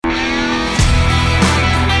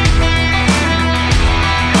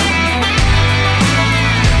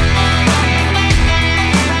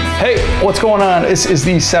what's going on? This is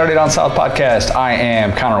the Saturday Down South podcast. I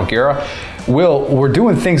am Connor O'Gara. Will, we're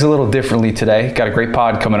doing things a little differently today. Got a great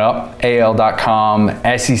pod coming up. AL.com,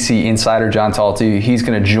 SEC Insider John Talty. He's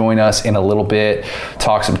going to join us in a little bit,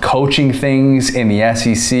 talk some coaching things in the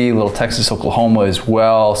SEC, a little Texas, Oklahoma as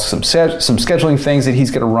well, some scheduling things that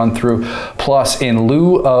he's going to run through. Plus, in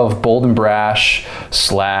lieu of Bold and Brash /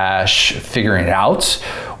 Figuring It Out,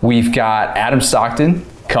 we've got Adam Stockton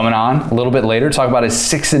coming on a little bit later, talk about his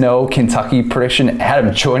 6-0 Kentucky prediction.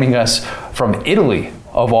 Adam joining us from Italy,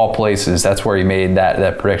 of all places. That's where he made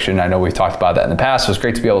that prediction. I know we've talked about that in the past, so it's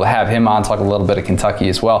great to be able to have him on, talk a little bit of Kentucky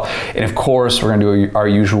as well. And of course, we're going to do our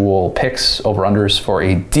usual picks, over-unders for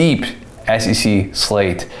a deep SEC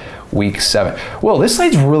slate. Week 7. Well, this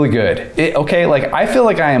slate's really good. I feel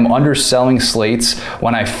like I am underselling slates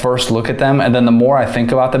when I first look at them, and then the more I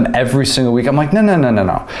think about them every single week, I'm like,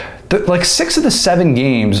 no. Like 6 of the 7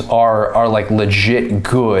 games are like legit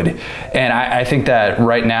good. And I think that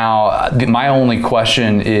right now, my only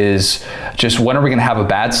question is just when are we going to have a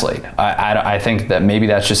bad slate? I think that maybe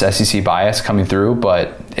that's just SEC bias coming through,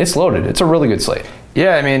 but it's loaded. It's a really good slate.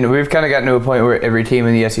 Yeah, I mean, we've kind of gotten to a point where every team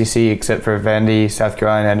in the SEC except for Vandy, South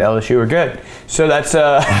Carolina, and LSU are good. So that's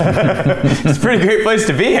it's a pretty great place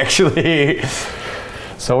to be, actually.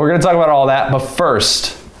 So we're going to talk about all that. But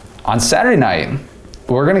first, on Saturday night,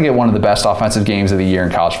 we're going to get one of the best offensive games of the year in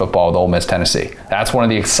college football with Ole Miss, Tennessee. That's one of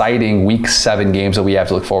the exciting Week 7 games that we have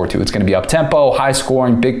to look forward to. It's going to be up-tempo,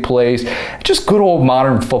 high-scoring, big plays, just good old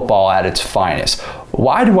modern football at its finest.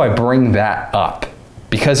 Why do I bring that up?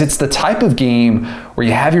 Because it's the type of game where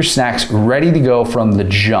you have your snacks ready to go from the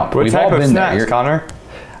jump. What type of snacks, Connor?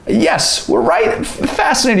 Yes, we're right.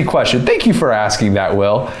 Fascinating question. Thank you for asking that,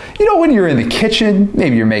 Will. You know, when you're in the kitchen,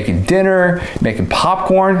 maybe you're making dinner, making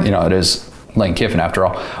popcorn, it is Lane Kiffin after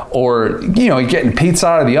all, or, you're getting pizza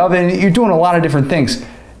out of the oven, you're doing a lot of different things.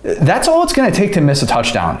 That's all it's going to take to miss a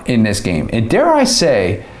touchdown in this game. And dare I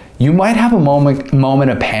say, you might have a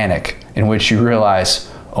moment of panic in which you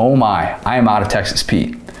realize, oh my, I am out of Texas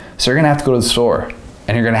Pete. So you're going to have to go to the store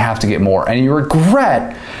and you're going to have to get more. And your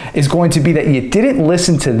regret is going to be that you didn't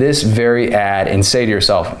listen to this very ad and say to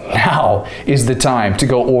yourself, now is the time to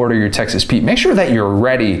go order your Texas Pete. Make sure that you're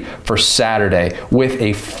ready for Saturday with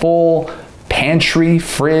a full pantry,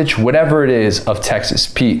 fridge, whatever it is of Texas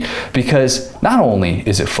Pete, because not only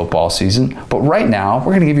is it football season, but right now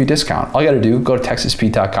we're going to give you a discount. All you got to do, go to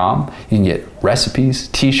TexasPete.com. You can get recipes,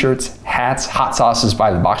 t-shirts, hats, hot sauces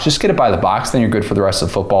by the box. Just get it by the box, then you're good for the rest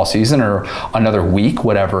of football season or another week,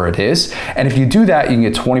 whatever it is. And if you do that, you can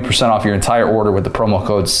get 20% off your entire order with the promo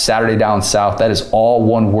code Saturday Down South. That is all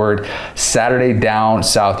one word, Saturday Down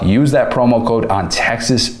South. Use that promo code on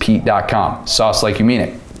TexasPete.com. Sauce like you mean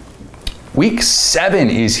it. Week 7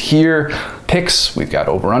 is here. Picks, we've got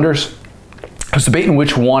over-unders. I was debating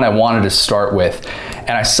which one I wanted to start with,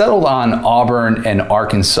 and I settled on Auburn and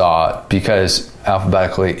Arkansas because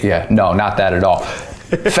alphabetically, no, not that at all.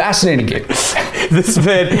 Fascinating game. This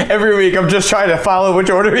man, every week, I'm just trying to follow which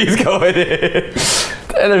order he's going in.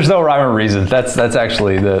 And there's no rhyme or reason. That's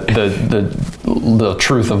actually the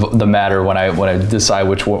truth of the matter when I decide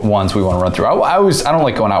which ones we want to run through. I don't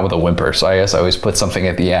like going out with a whimper, so I guess I always put something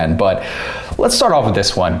at the end. But let's start off with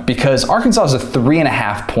this one because Arkansas is a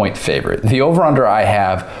 3.5 point favorite. The over/under I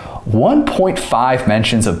have 1.5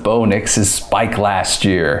 mentions of Bo Nix's spike last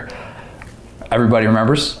year. Everybody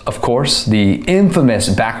remembers, of course, the infamous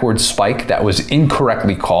backward spike that was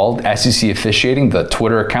incorrectly called. SEC officiating, the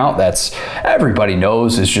Twitter account that's everybody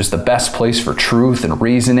knows is just the best place for truth and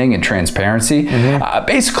reasoning and transparency.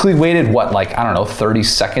 Basically waited, 30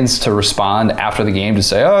 seconds to respond after the game to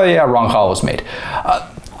say, oh yeah, wrong call was made.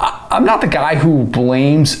 I'm not the guy who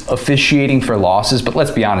blames officiating for losses, but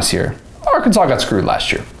let's be honest here. Arkansas got screwed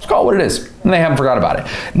last year. Let's call it what it is. And they haven't forgot about it.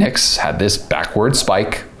 Nix had this backward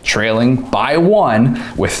spike, trailing by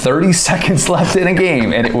 1 with 30 seconds left in a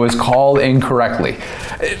game, and it was called incorrectly.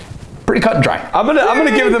 Pretty cut and dry. I'm gonna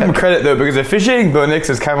give them credit though, because officiating Bo Nix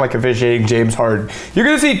is kind of like officiating James Harden. You're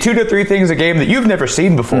gonna see 2 to 3 things a game that you've never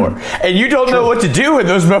seen before, and you don't know what to do in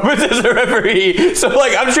those moments as a referee. So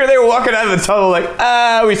I'm sure they were walking out of the tunnel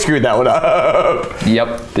we screwed that one up.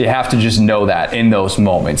 Yep, they have to just know that in those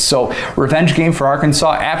moments. So revenge game for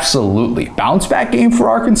Arkansas, absolutely. Bounce back game for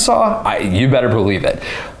Arkansas, you better believe it.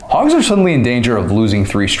 Hogs are suddenly in danger of losing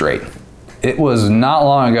 3 straight. It was not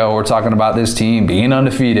long ago we're talking about this team being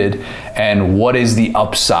undefeated and what is the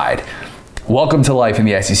upside. Welcome to life in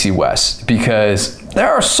the SEC West, because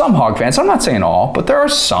there are some Hog fans, I'm not saying all, but there are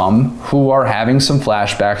some who are having some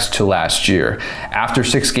flashbacks to last year. After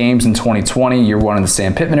 6 games in 2020, year 1 in the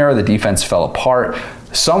Sam Pittman era, the defense fell apart.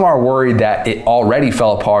 Some are worried that it already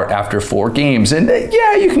fell apart after 4 games. And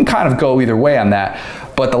yeah, you can kind of go either way on that.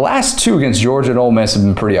 But the last 2 against Georgia and Ole Miss have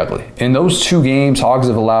been pretty ugly. In those 2 games, Hogs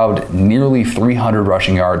have allowed nearly 300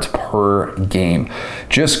 rushing yards per game.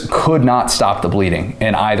 Just could not stop the bleeding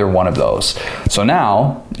in either one of those. So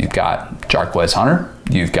now you've got Jarquez Hunter,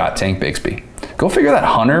 you've got Tank Bigsby. Go figure that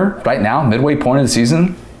Hunter right now, midway point of the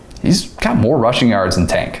season, he's got more rushing yards than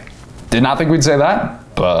Tank. Did not think we'd say that,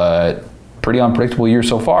 but pretty unpredictable year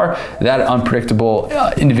so far. That unpredictable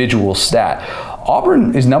individual stat.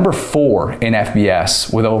 Auburn is number 4 in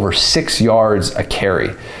FBS with over 6 yards a carry.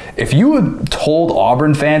 If you had told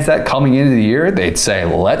Auburn fans that coming into the year, they'd say,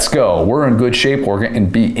 let's go. We're in good shape. We're going to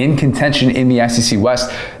be in contention in the SEC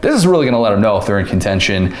West. This is really going to let them know if they're in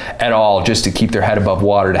contention at all, just to keep their head above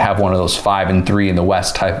water, to have one of those 5-3 in the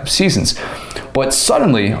West type of seasons. But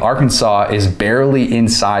suddenly, Arkansas is barely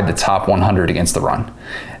inside the top 100 against the run.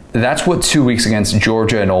 That's what 2 weeks against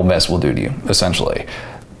Georgia and Ole Miss will do to you, essentially.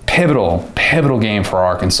 Pivotal game for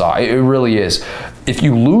Arkansas. It really is. If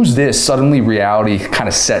you lose this, suddenly reality kind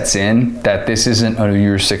of sets in that this isn't a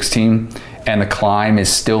year 6 team and the climb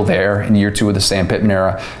is still there in year 2 of the Sam Pittman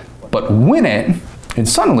era. But win it, and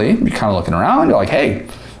suddenly you're kind of looking around, you're like, hey,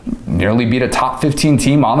 nearly beat a top 15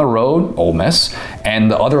 team on the road, Ole Miss,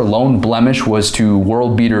 and the other lone blemish was to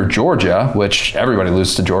world beater Georgia, which everybody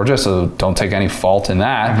loses to Georgia, so don't take any fault in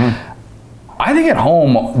that. Mm-hmm. I think at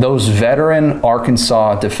home, those veteran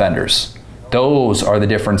Arkansas defenders, those are the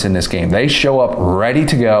difference in this game. They show up ready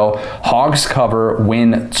to go. Hogs cover,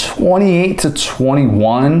 win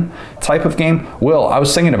 28-21 type of game. Will, I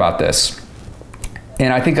was thinking about this,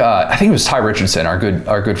 and I think it was Ty Richardson, our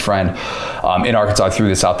good friend in Arkansas, threw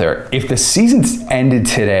this out there. If the season's ended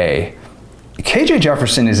today, KJ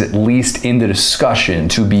Jefferson is at least in the discussion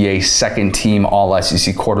to be a second-team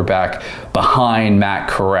All-SEC quarterback behind Matt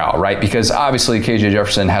Corral, right? Because obviously KJ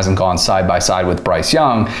Jefferson hasn't gone side by side with Bryce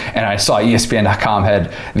Young, and I saw ESPN.com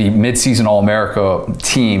had the midseason All-America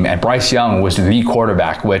team, and Bryce Young was the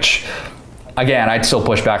quarterback, which, again, I'd still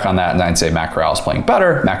push back on that, and I'd say Matt Corral's playing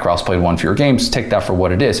better. Matt Corral's played 1 fewer games. Take that for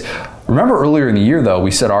what it is. Remember earlier in the year, though,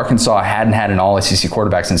 we said Arkansas hadn't had an All-SEC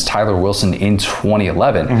quarterback since Tyler Wilson in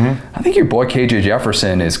 2011. Mm-hmm. I think your boy KJ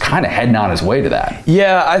Jefferson is kind of heading on his way to that.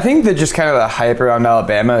 Yeah, I think that just kind of the hype around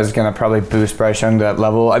Alabama is going to probably boost Bryce Young to that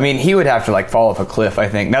level. I mean, he would have to fall off a cliff, I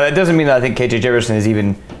think. Now, that doesn't mean that I think KJ Jefferson is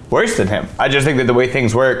even worse than him. I just think that the way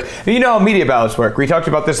things work, you know how media ballots work. We talked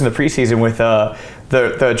about this in the preseason with the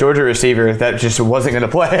Georgia receiver that just wasn't going to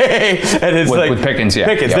play. And it's with Pickens, yeah.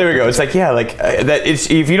 Pickens, there we go. It's that it's,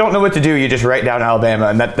 if you don't know what to do, you just write down Alabama,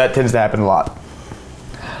 and that tends to happen a lot.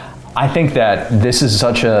 I think that this is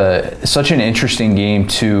such an interesting game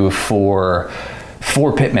for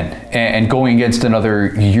Pittman and going against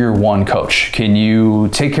another year 1 coach. Can you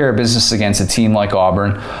take care of business against a team like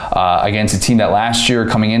Auburn, against a team that last year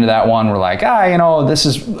coming into that one, we're like,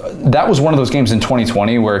 that was one of those games in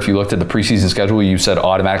 2020 where if you looked at the preseason schedule, you said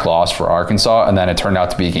automatic loss for Arkansas, and then it turned out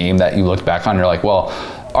to be a game that you looked back on and you're like, well,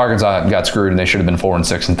 Arkansas got screwed and they should have been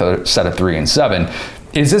 4-6 instead of 3-7.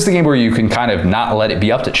 Is this the game where you can kind of not let it be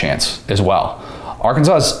up to chance as well?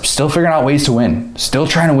 Arkansas is still figuring out ways to win, still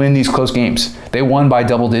trying to win these close games. They won by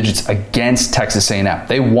double digits against Texas A&M.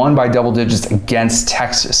 They won by double digits against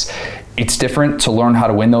Texas. It's different to learn how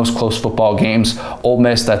to win those close football games. Ole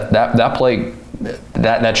Miss, that play,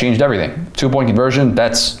 that changed everything. 2-point conversion,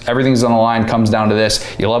 everything's on the line, comes down to this.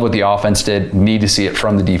 You love what the offense did. Need to see it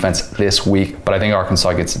from the defense this week, but I think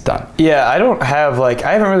Arkansas gets it done. Yeah, I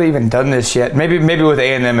haven't really even done this yet. Maybe with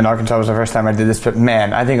A&M and Arkansas was the first time I did this, but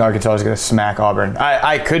man, I think Arkansas is going to smack Auburn.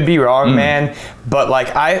 I could be wrong, man, but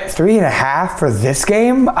 3.5 for this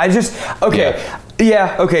game?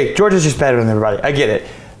 Okay, Georgia's just better than everybody. I get it.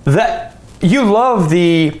 You love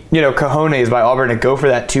the, cojones by Auburn to go for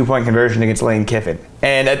that 2-point conversion against Lane Kiffin.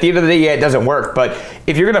 And at the end of the day, yeah, it doesn't work. But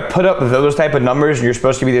if you're going to put up those type of numbers and you're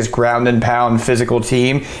supposed to be this ground and pound physical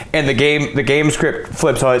team, and the game script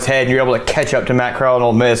flips on its head and you're able to catch up to Matt Corral and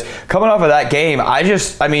Ole Miss, coming off of that game,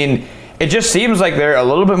 it just seems like they're a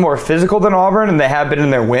little bit more physical than Auburn, and they have been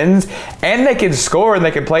in their wins, and they can score and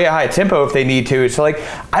they can play a high tempo if they need to. So I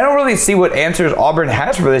don't really see what answers Auburn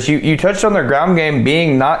has for this. You touched on their ground game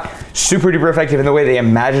being not super duper effective in the way they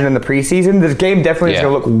imagined in the preseason. This game definitely is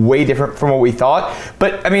going to look way different from what we thought.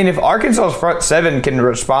 But if Arkansas's front 7 can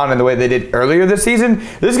respond in the way they did earlier this season,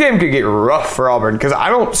 this game could get rough for Auburn, because I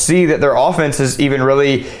don't see that their offense is even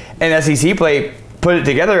really an SEC play put it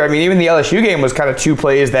together. Even the LSU game was kind of 2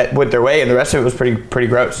 plays that went their way, and the rest of it was pretty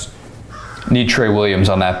gross. Need Trey Williams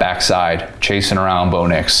on that backside, chasing around Bo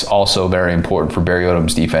Nix. Also very important for Barry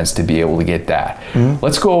Odom's defense to be able to get that. Mm-hmm.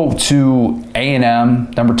 Let's go to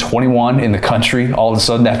A&M, number 21 in the country, all of a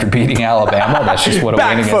sudden after beating Alabama. That's just what a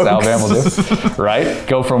win against Alabama will do, right?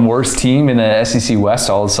 Go from worst team in the SEC West,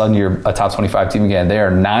 all of a sudden you're a top 25 team again. They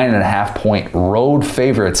are 9.5-point road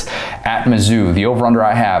favorites at Mizzou. The over-under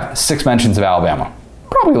I have, 6 mentions of Alabama.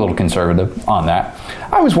 Probably a little conservative on that.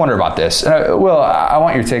 I always wonder about this. Will, I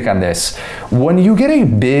want your take on this. When you get a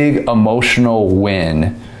big emotional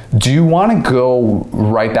win, do you want to go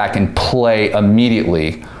right back and play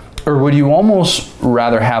immediately? Or would you almost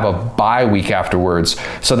rather have a bye week afterwards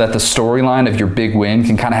so that the storyline of your big win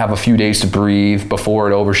can kind of have a few days to breathe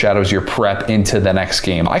before it overshadows your prep into the next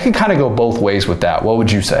game? I can kind of go both ways with that. What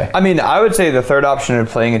would you say? I mean, I would say the third option of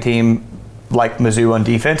playing a team like Mizzou on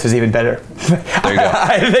defense is even better. There you go.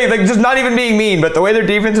 I think, like, just not even being mean, but the way their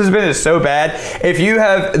defense has been is so bad. If you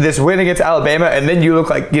have this win against Alabama and then you look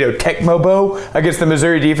like, Tecmo Bowl against the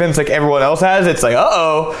Missouri defense like everyone else has, it's like,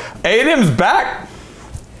 A&M's back.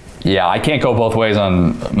 Yeah, I can't go both ways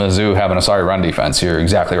on Mizzou having a sorry run defense. You're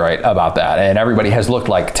exactly right about that. And everybody has looked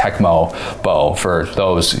like Tecmo Bowl for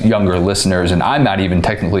those younger listeners. And I'm not even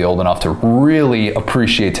technically old enough to really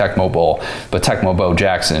appreciate Tecmo Bowl. But Tecmo Bo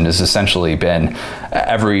Jackson has essentially been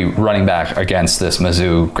every running back against this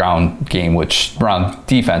Mizzou ground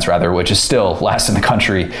defense, which is still last in the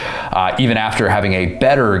country, even after having a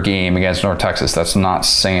better game against North Texas. That's not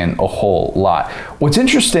saying a whole lot. What's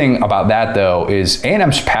interesting about that, though, is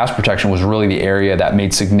A&M's pass protection was really the area that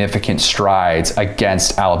made significant strides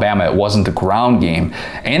against Alabama. It wasn't the ground game.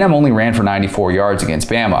 A&M only ran for 94 yards against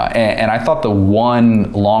Bama, and I thought the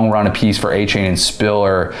one long run apiece for Achane and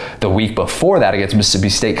Spiller the week before that against Mississippi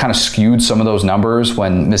State kind of skewed some of those numbers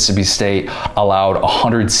when Mississippi State allowed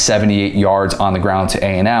 178 yards on the ground to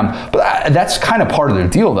A&M. But that's kind of part of the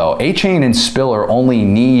deal, though. Achane and Spiller only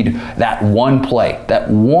need that one play, that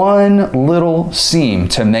one little seam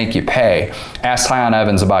to make you pay. Ask Tyon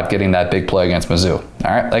Evans about getting that big play against Mizzou.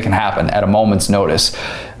 All right, that can happen at a moment's notice.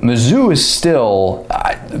 Mizzou is still,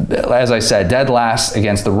 as I said, dead last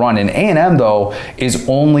against the run. And A&M, though, is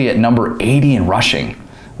only at number 80 in rushing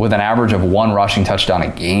with an average of 1 rushing touchdown a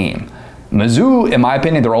game. Mizzou, in my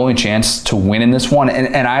opinion, their only chance to win in this one,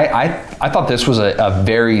 and I thought this was a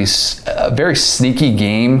very sneaky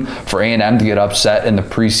game for A&M to get upset in the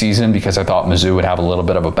preseason because I thought Mizzou would have a little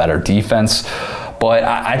bit of a better defense. But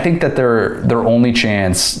I think that their only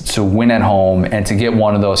chance to win at home and to get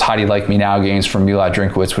one of those how do you like me now games from Milad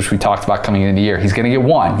Drinkwitz, which we talked about coming into the year, he's going to get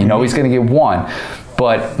one. He's going to get one.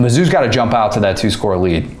 But Mizzou's got to jump out to that 2-score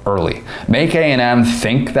lead early. Make A&M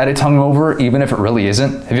think that it's hungover, even if it really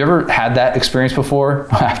isn't. Have you ever had that experience before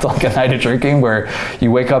after like a night of drinking where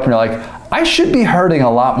you wake up and you're like, I should be hurting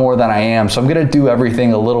a lot more than I am, so I'm going to do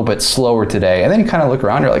everything a little bit slower today. And then you kind of look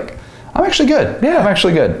around, you're like, I'm actually good. Yeah, I'm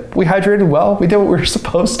actually good. We hydrated well. We did what we were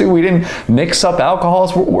supposed to. We didn't mix up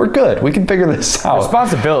alcohols. We're good. We can figure this out.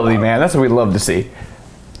 Responsibility, man. That's what we love to see.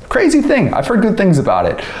 Crazy thing. I've heard good things about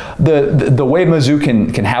it. The way Mizzou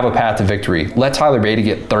can have a path to victory, let Tyler Beatty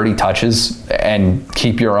get 30 touches and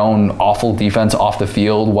keep your own awful defense off the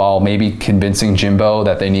field while maybe convincing Jimbo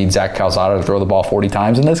that they need Zach Calzada to throw the ball 40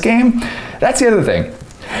 times in this game. That's the other thing.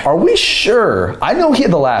 Are we sure? I know he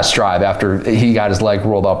had the last drive after he got his leg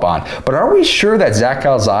rolled up on, but are we sure that Zach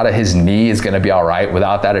Calzada, his knee is going to be all right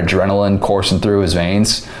without that adrenaline coursing through his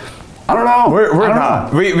veins? I don't know. We're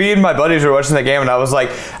not. Me and my buddies were watching the game, and I was like,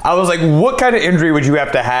 what kind of injury would you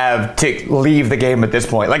have to leave the game at this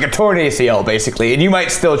point? Like a torn ACL, basically, and you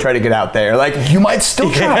might still try to get out there. Like you might still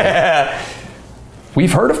try. Yeah.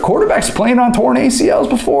 We've heard of quarterbacks playing on torn ACLs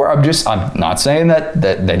before. I'm not saying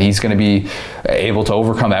that he's going to be able to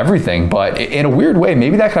overcome everything, but in a weird way,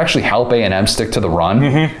 maybe that could actually help A&M stick to the run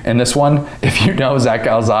in this one. If you know Zach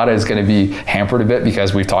Calzada is going to be hampered a bit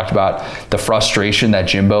because we've talked about the frustration that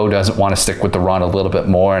Jimbo doesn't want to stick with the run a little bit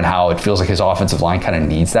more and how it feels like his offensive line kind of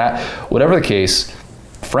needs that. Whatever the case,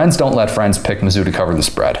 friends don't let friends pick Mizzou to cover the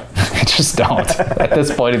spread. Just don't. At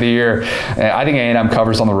this point of the year, I think A&M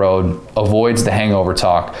covers on the road, avoids the hangover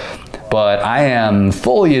talk. But I am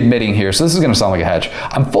fully admitting here, so this is going to sound like a hedge,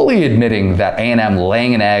 I'm fully admitting that A&M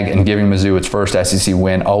laying an egg and giving Mizzou its first SEC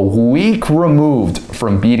win a week removed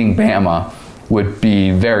from beating Bama would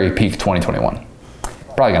be very peak 2021.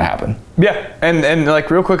 Probably going to happen. Yeah, and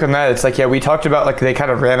like real quick on that, it's like, yeah, we talked about like they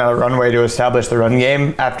kind of ran out of runway to establish the run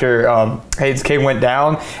game after Haynes King went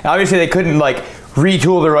down. And obviously they couldn't like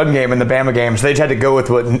retool the run game in the Bama game, so they just had to go with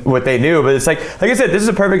what they knew. But it's like I said, this is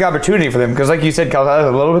a perfect opportunity for them because like you said,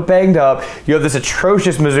 Calzada's a little bit banged up. You have this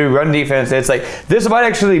atrocious Mizzou run defense. It's like this might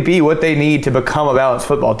actually be what they need to become a balanced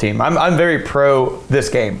football team. I'm very pro this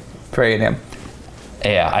game. for A&M.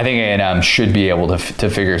 Yeah, I think A&M should be able to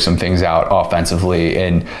figure some things out offensively.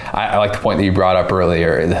 And I like the point that you brought up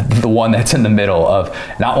earlier, the one that's in the middle of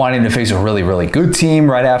not wanting to face a really, really good team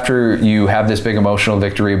right after you have this big emotional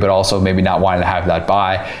victory, but also maybe not wanting to have that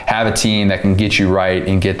bye. Have a team that can get you right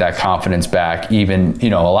and get that confidence back, even,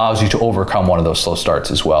 allows you to overcome one of those slow starts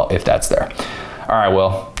as well, if that's there. All right,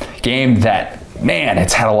 Will, game that, man,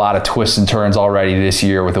 it's had a lot of twists and turns already this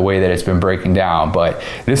year with the way that it's been breaking down, but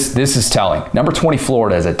this is telling. Number 20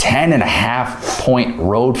 Florida is a 10.5-point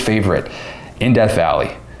road favorite in Death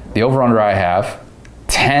Valley. The over-under I have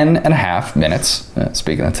 10.5 minutes,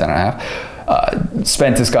 speaking of 10.5,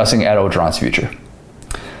 spent discussing Ed Orgeron's future.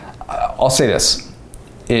 I'll say this.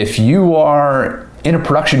 If you are in a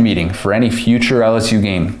production meeting for any future LSU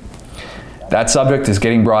game, that subject is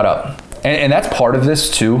getting brought up. And that's part of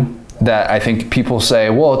this too, that I think people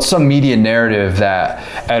say, well, it's some media narrative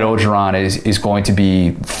that Ed Orgeron is going to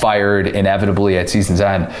be fired inevitably at season's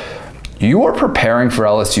end. You are preparing for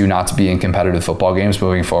LSU not to be in competitive football games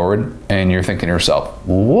moving forward, and you're thinking to yourself,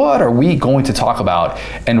 what are we going to talk about?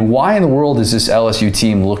 And why in the world is this LSU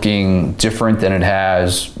team looking different than it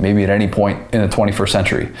has maybe at any point in the 21st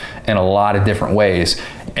century in a lot of different ways?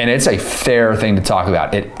 And it's a fair thing to talk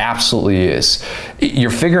about. It absolutely is. You're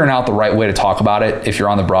figuring out the right way to talk about it if you're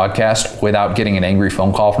on the broadcast without getting an angry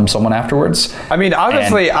phone call from someone afterwards. I mean,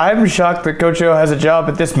 honestly, I'm shocked that Coach O has a job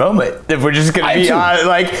at this moment. If we're just going to be honest,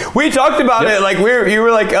 like, we talked about it. Like, you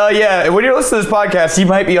were like, yeah, when you're listening to this podcast, he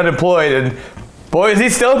might be unemployed. And boy, is he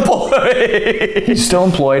still employed. He's still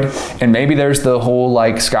employed. And maybe there's the whole,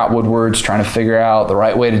 like, Scott Woodward's trying to figure out the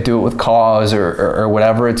right way to do it with cause or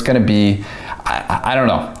whatever it's going to be. I don't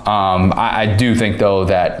know. I do think, though,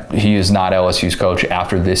 that he is not LSU's coach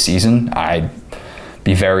after this season. I'd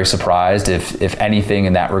be very surprised if anything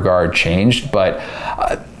in that regard changed. But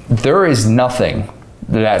there is nothing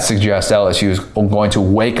that suggests LSU is going to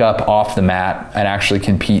wake up off the mat and actually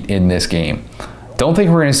compete in this game. Don't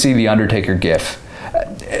think we're going to see the Undertaker gif.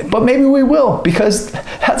 But maybe we will, because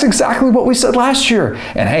that's exactly what we said last year.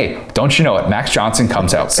 And hey, don't you know it, Max Johnson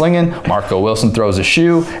comes out slinging, Marco Wilson throws a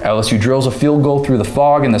shoe, LSU drills a field goal through the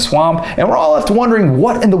fog in the swamp, and we're all left wondering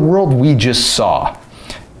what in the world we just saw.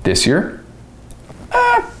 This year,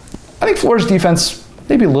 I think Florida's defense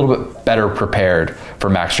maybe a little bit better prepared for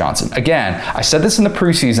Max Johnson. Again, I said this in the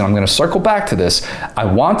preseason. I'm going to circle back to this. I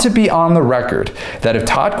want to be on the record that if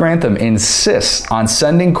Todd Grantham insists on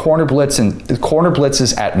sending corner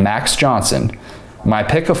blitzes at Max Johnson, my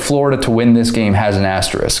pick of Florida to win this game has an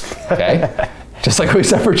asterisk. Okay. Just like we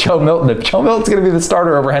said for Joe Milton. If Joe Milton's going to be the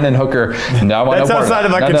starter over Hendon Hooker, that's outside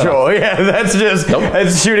of my control. No. Yeah, that's just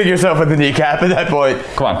that's shooting yourself in the kneecap at that point.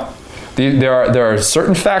 Come on. There are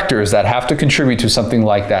certain factors that have to contribute to something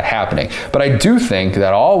like that happening. But I do think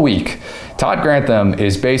that all week, Todd Grantham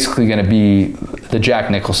is basically going to be the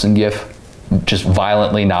Jack Nicholson gif, just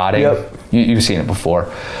violently nodding. Yep. You've seen it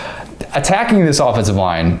before. Attacking this offensive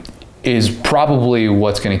line is probably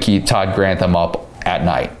what's going to keep Todd Grantham up at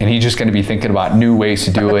night. And he's just going to be thinking about new ways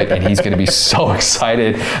to do it, and he's going to be so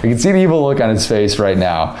excited. I can see the evil look on his face right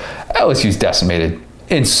now. LSU's decimated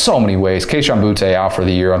in so many ways. Keishon Butte out for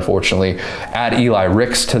the year, unfortunately. Add Eli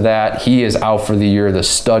Ricks to that. He is out for the year, the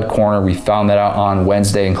stud corner. We found that out on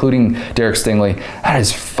Wednesday, including Derek Stingley. That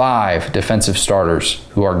is 5 defensive starters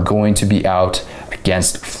who are going to be out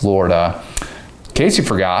against Florida. In case you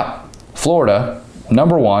forgot, Florida,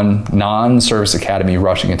 #1 non-service academy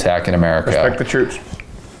rushing attack in America. Respect the troops.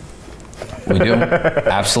 We do.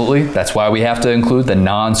 Absolutely. That's why we have to include the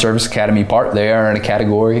non-service academy part. They are in a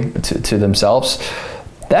category to themselves.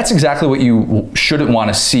 That's exactly what you shouldn't want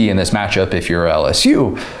to see in this matchup if you're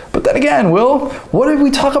LSU. But then again, Will, what did we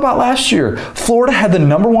talk about last year? Florida had the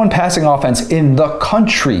 #1 passing offense in the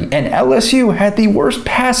country, and LSU had the worst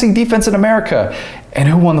passing defense in America. And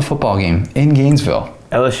who won the football game in Gainesville?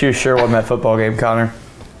 LSU sure won that football game, Connor.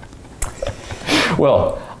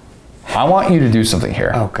 Will, I want you to do something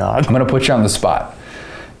here. Oh, God. I'm going to put you on the spot.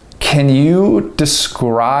 Can you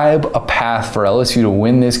describe a path for LSU to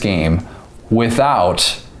win this game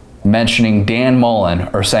without mentioning Dan Mullen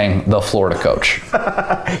or saying the Florida coach?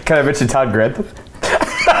 Can I mention Todd Grantham?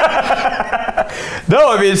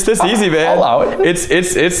 No, I mean, it's this easy, man. I'll allow it. It's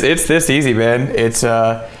this easy, man. It's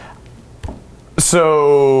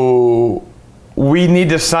so we need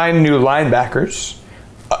to sign new linebackers,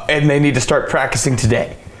 and they need to start practicing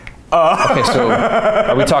today. Okay, so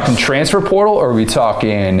are we talking transfer portal, or are we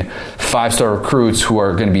talking 5-star recruits who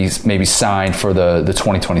are going to be maybe signed for the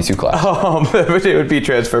 2022 class? It would be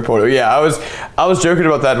transfer portal. Yeah, I was joking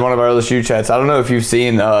about that in one of our LSU chats. I don't know if you've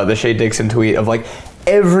seen the Shea Dixon tweet of like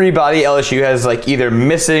everybody LSU has like either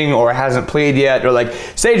missing or hasn't played yet, or like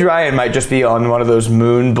Sage Ryan might just be on one of those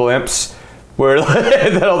moon blimps where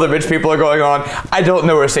that all the rich people are going on. I don't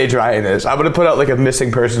know where Sage Ryan is. I'm going to put out like a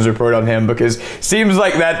missing persons report on him, because seems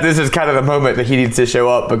like that this is kind of the moment that he needs to show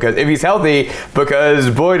up, because if he's healthy,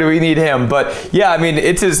 because boy, do we need him. But yeah, I mean,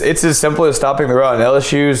 it's as simple as stopping the run.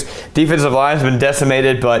 LSU's defensive line has been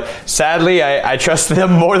decimated, but sadly, I trust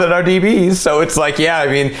them more than our DBs. So it's like, yeah, I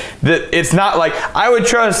mean, it's not like I would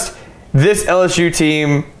trust this LSU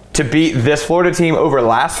team to beat this Florida team over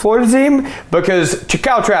last Florida team, because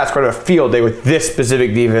Kyle Trask had a field day with this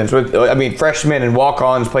specific defense, with freshmen and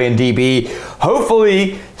walk-ons playing DB.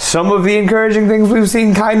 Hopefully some of the encouraging things we've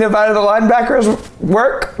seen kind of out of the linebackers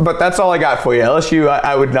work, but that's all I got for you. LSU,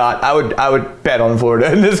 I would bet on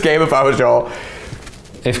Florida in this game if I was y'all.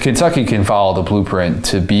 If Kentucky can follow the blueprint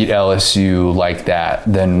to beat LSU like that,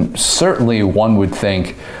 then certainly one would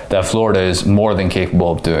think that Florida is more than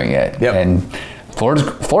capable of doing it. Yep. And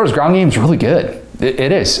Florida's ground game is really good.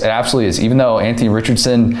 It is. It absolutely is. Even though Anthony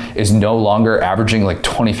Richardson is no longer averaging like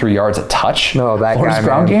 23 yards a touch. No, that Florida's guy,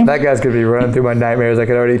 ground man. game. That guy's going to be running through my nightmares. I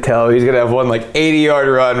can already tell. He's going to have one like 80-yard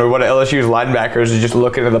run where one of LSU's linebackers is just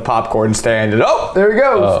looking at the popcorn stand and there he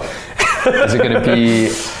goes. Is it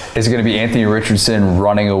going to be Anthony Richardson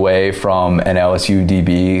running away from an LSU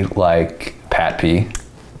DB like Pat P?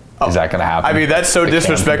 Is that going to happen? I mean, that's so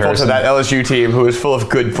disrespectful to that LSU team who is full of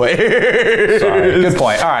good players. Sorry, good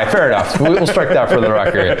point. All right, fair enough. We'll strike that for the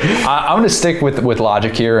record. I'm going to stick with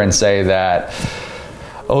logic here and say that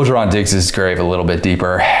Ogeron digs his grave a little bit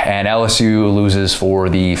deeper, and LSU loses for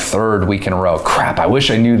the third week in a row. Crap, I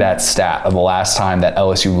wish I knew that stat of the last time that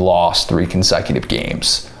LSU lost 3 consecutive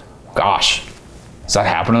games. Gosh. Does that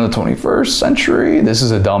happen in the 21st century? This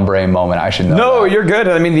is a dumb brain moment. I should know. No, that. You're good.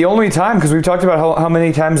 I mean, the only time, because we've talked about how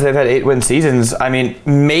many times they've had 8-win seasons. I mean,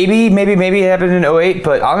 maybe it happened in 08,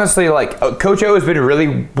 but honestly, like, Coach O has been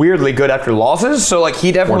really weirdly good after losses. So, like,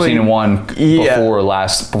 he definitely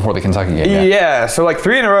 14-1 before the Kentucky game. Yeah. So, like,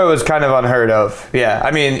 3 in a row is kind of unheard of. Yeah.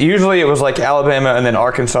 I mean, usually it was like Alabama and then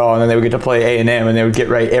Arkansas, and then they would get to play A&M, and they would get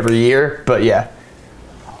right every year. But yeah,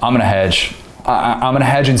 I'm gonna hedge. I'm gonna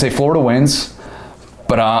hedge and say Florida wins.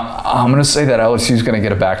 But I'm going to say that LSU is going to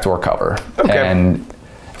get a backdoor cover. Okay. And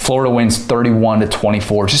Florida wins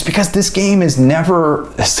 31-24, just because this game is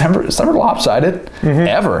never lopsided,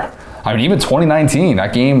 ever. I mean, even 2019,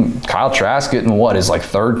 that game, Kyle Trask getting his like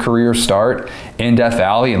 3rd career start in Death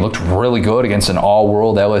Valley and looked really good against an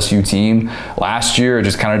all-world LSU team. Last year, it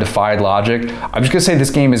just kind of defied logic. I'm just going to say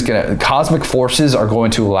this game is cosmic forces are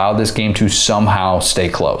going to allow this game to somehow stay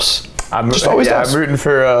close. I'm rooting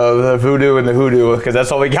for the voodoo and the hoodoo, because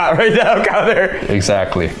that's all we got right now, Connor.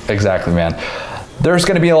 Exactly, man. There's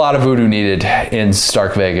going to be a lot of voodoo needed in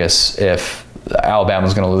Stark Vegas if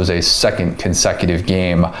Alabama's going to lose a 2nd consecutive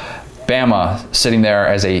game. Bama sitting there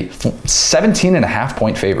as a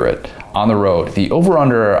 17.5-point favorite on the road. The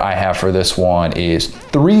over-under I have for this one is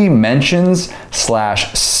 3 mentions /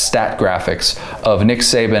 stat graphics of Nick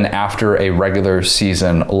Saban after a regular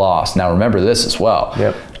season loss. Now remember this as well.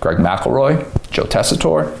 Yep. Greg McElroy, Joe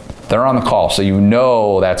Tessitore, they're on the call, so you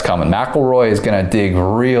know that's coming. McElroy is going to dig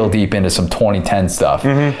real deep into some 2010 stuff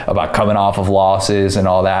about coming off of losses and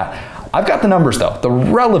all that. I've got the numbers, though, the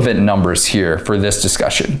relevant numbers here for this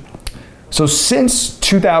discussion. So since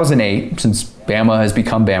 2008, since Bama has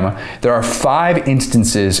become Bama, there are 5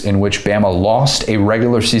 instances in which Bama lost a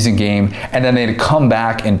regular season game and then they'd come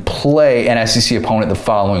back and play an SEC opponent the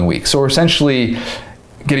following week. So we're essentially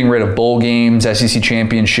getting rid of bowl games, SEC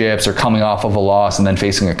championships, or coming off of a loss and then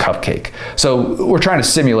facing a cupcake. So we're trying to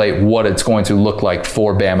simulate what it's going to look like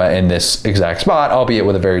for Bama in this exact spot, albeit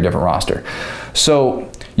with a very different roster. So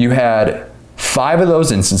you had 5 of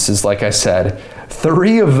those instances, like I said.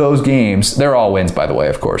 3 of those games, they're all wins, by the way,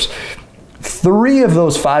 of course. 3 of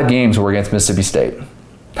those 5 games were against Mississippi State,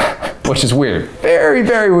 which is weird. Very,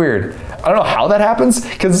 very weird. I don't know how that happens,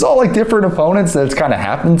 because it's all like different opponents that it's kind of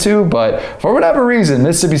happened to, but for whatever reason,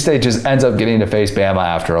 Mississippi State just ends up getting to face Bama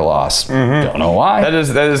after a loss. Don't know why. That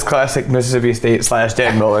is classic Mississippi State /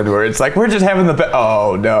 Dan Mullen, where it's like, we're just having the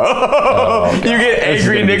oh no. Oh, you get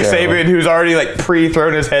angry Nick Saban, who's already like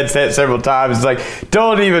pre-thrown his headset several times. It's like,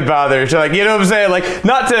 don't even bother. So like, you know what I'm saying? Like,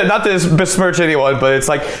 not to besmirch anyone, but it's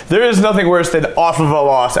like, there is nothing worse than off of a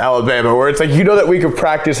loss Alabama, where it's like, you know that week of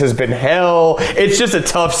practice has been hell. It's just a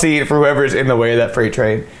tough scene for whoever's in the way of that freight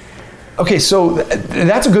train. Okay, so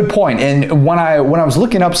that's a good point. And when I was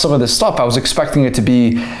looking up some of this stuff, I was expecting it to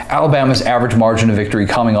be Alabama's average margin of victory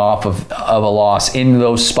coming off of a loss in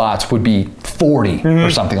those spots would be 40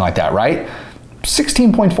 or something like that, right?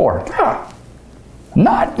 16.4. Huh.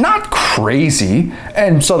 Not crazy.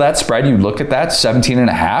 And so that spread, you look at that, 17 and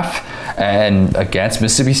a half, and against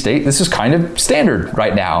Mississippi State, this is kind of standard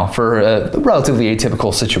right now for a relatively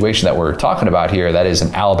atypical situation that we're talking about here. That is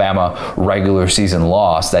an Alabama regular season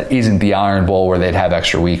loss. That isn't the Iron Bowl where they'd have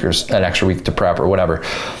extra week or an extra week to prep or whatever.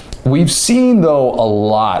 We've seen, though, a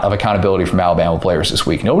lot of accountability from Alabama players this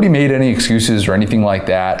week. Nobody made any excuses or anything like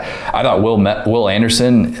that. I thought Will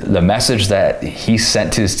Anderson, the message that he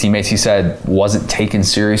sent to his teammates, he said wasn't taken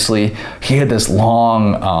seriously. He had this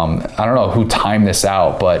long, I don't know who timed this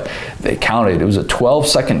out, but they counted. It was a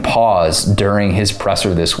 12-second pause during his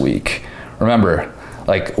presser this week. Remember,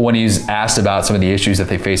 like when he's asked about some of the issues that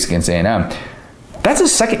they faced against A&M, that's a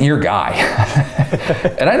second-year guy.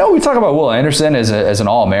 And I know we talk about Will Anderson as an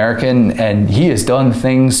All-American, and he has done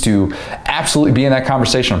things to absolutely be in that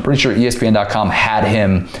conversation. I'm pretty sure ESPN.com had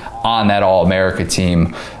him on that All-America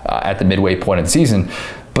team at the midway point of the season.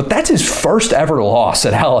 But that's his first ever loss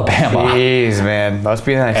at Alabama. Jeez, man. Must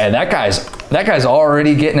be nice. And that guy's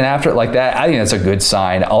already getting after it like that. I think that's a good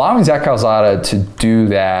sign. Allowing Zach Calzada to do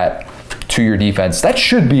that to your defense, that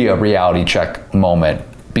should be a reality check moment.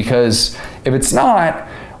 Because if it's not,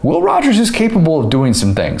 Will Rogers is capable of doing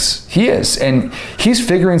some things. He is. And he's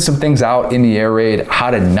figuring some things out in the air raid,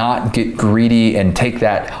 how to not get greedy and take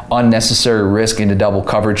that unnecessary risk into double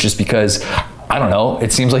coverage just because, I don't know,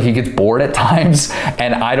 it seems like he gets bored at times.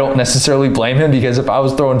 And I don't necessarily blame him, because if I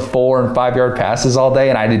was throwing 4 and 5 yard passes all day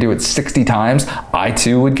and I had to do it 60 times, I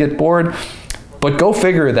too would get bored. But go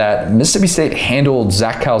figure that Mississippi State handled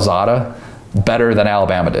Zach Calzada better than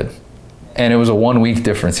Alabama did. And it was a 1 week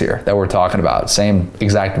difference here that we're talking about. Same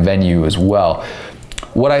exact venue as well.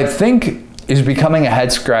 What I think is becoming a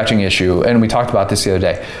head scratching issue, and we talked about this the other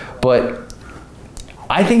day, but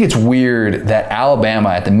I think it's weird that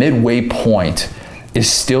Alabama at the midway point is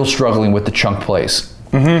still struggling with the chunk plays.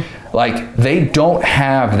 Like, they don't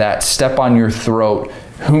have that step on your throat,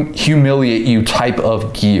 humiliate you type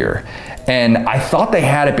of gear. And I thought they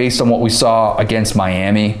had it based on what we saw against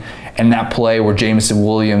Miami. And that play where Jamison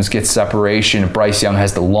Williams gets separation and Bryce Young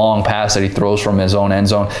has the long pass that he throws from his own end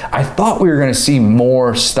zone. I thought we were going to see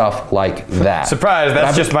more stuff like that. Surprise,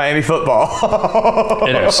 that's just Miami football.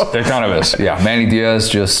 It is. It kind of is. Yeah, Manny Diaz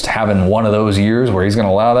just having one of those years where he's going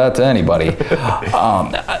to allow that to anybody.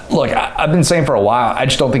 Look, I've been saying for a while, I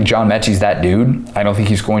just don't think John Mechie's that dude. I don't think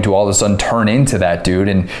he's going to all of a sudden turn into that dude.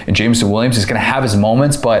 And Jamison Williams is going to have his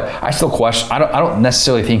moments, but I still question. I don't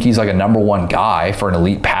necessarily think he's like a number one guy for an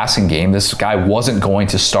elite passing game. This guy wasn't going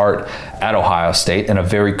to start at Ohio State in a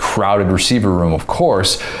very crowded receiver room, of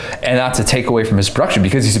course, and not to take away from his production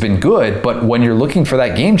because he's been good, but when you're looking for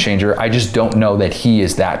that game changer, I just don't know that he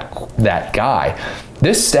is that guy.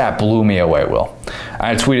 This stat blew me away, Will.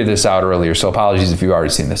 I tweeted this out earlier, so apologies if you've already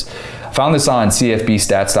seen this. Found this on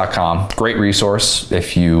cfbstats.com. Great resource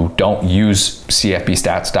if you don't use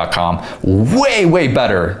cfbstats.com. Way, way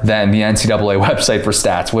better than the NCAA website for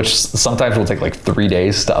stats, which sometimes will take like 3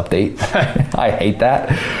 days to update. I hate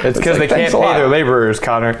that. It's because they can't pay their laborers,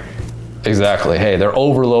 Connor. Exactly. Hey, they're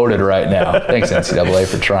overloaded right now. Thanks, NCAA,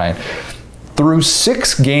 for trying. Through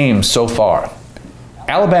 6 games so far,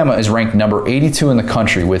 Alabama is ranked number 82 in the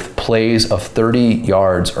country with plays of 30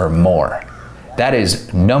 yards or more. That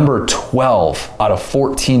is number 12 out of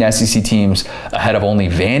 14 SEC teams, ahead of only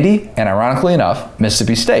Vandy and, ironically enough,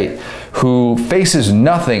 Mississippi State, who faces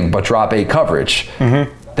nothing but drop 8 coverage.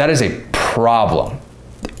 That is a problem.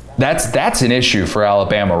 That's an issue for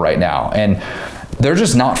Alabama right now. And they're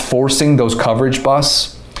just not forcing those coverage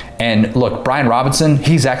busts. And look, Brian Robinson,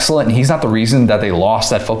 he's excellent, and he's not the reason that they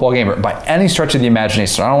lost that football game by any stretch of the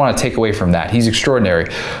imagination. I don't want to take away from that. He's extraordinary.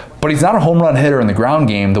 But he's not a home run hitter in the ground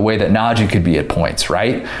game the way that Najee could be at points,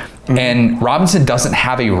 right? And Robinson doesn't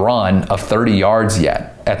have a run of 30 yards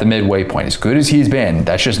yet at the midway point. As good as he's been,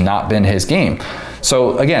 that's just not been his game.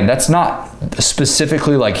 So again, that's not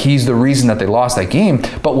specifically like he's the reason that they lost that game,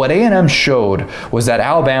 but what A&M showed was that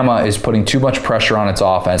Alabama is putting too much pressure on its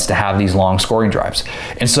offense to have these long scoring drives.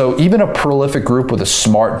 And so even a prolific group with a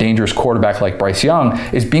smart, dangerous quarterback like Bryce Young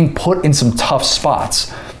is being put in some tough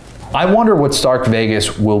spots. I wonder what Stark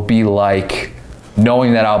Vegas will be like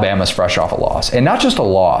knowing that Alabama's fresh off a loss. And not just a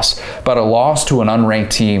loss, but a loss to an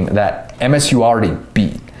unranked team that MSU already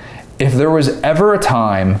beat. If there was ever a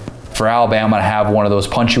time for Alabama to have one of those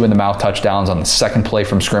punch-you-in-the-mouth touchdowns on the second play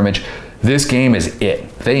from scrimmage, This game is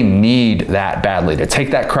it. They need that badly to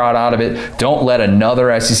take that crowd out of it. Don't let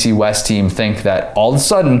another SEC West team think that all of a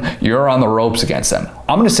sudden you're on the ropes against them.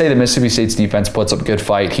 I'm going to say that Mississippi State's defense puts up a good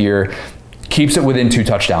fight here, keeps it within 2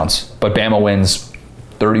 touchdowns, but Bama wins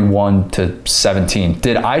 31-17.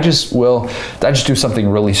 Did I just do something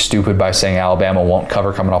really stupid by saying Alabama won't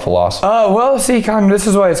cover coming off a loss? Well, see, Con, this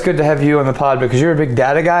is why it's good to have you on the pod, because you're a big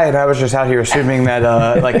data guy, and I was just out here assuming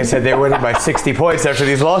that, like I said, they're winning by 60 points after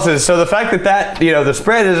these losses. So the fact that the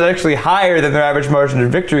spread is actually higher than their average margin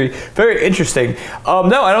of victory, very interesting.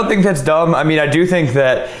 No, I don't think that's dumb. I mean, I do think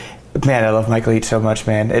that, man, I love Mike Leach so much,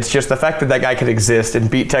 man. It's just the fact that guy could exist and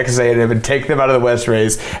beat Texas A&M and take them out of the West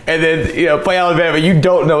race, and then play Alabama. You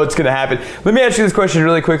don't know what's going to happen. Let me ask you this question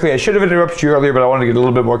really quickly. I should have interrupted you earlier, but I wanted to get a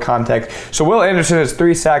little bit more context. So Will Anderson has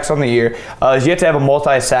 3 sacks on the year. He's yet to have a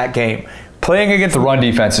multi-sack game. Playing against the run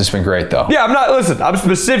defense has been great, though. Yeah, I'm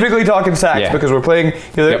specifically talking sacks because we're playing.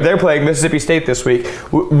 They're playing Mississippi State this week.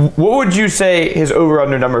 What would you say his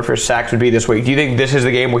over/under number for sacks would be this week? Do you think this is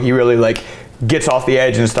the game where he really gets off the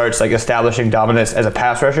edge and starts establishing dominance as a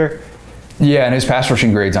pass rusher? Yeah, and his pass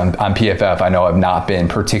rushing grades on PFF I know have not been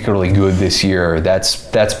particularly good this year.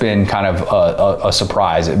 That's been kind of a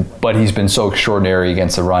surprise, but he's been so extraordinary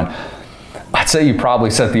against the run. I'd say you probably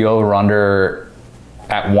set the over/under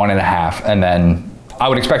at 1.5, and then I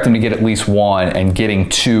would expect him to get at least 1, and getting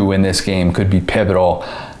 2 in this game could be pivotal.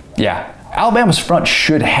 Yeah, Alabama's front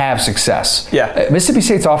should have success. Yeah. Mississippi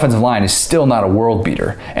State's offensive line is still not a world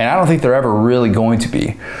beater, and I don't think they're ever really going to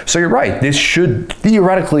be. So you're right, this should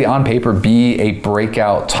theoretically on paper be a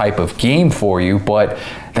breakout type of game for you, but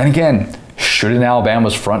then again, shouldn't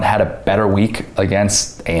Alabama's front had a better week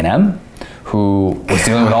against A&M, who was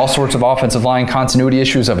dealing with all sorts of offensive line continuity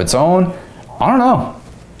issues of its own? I don't know.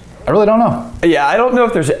 I really don't know. Yeah, I don't know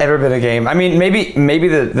if there's ever been a game. I mean, maybe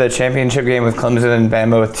the championship game with Clemson and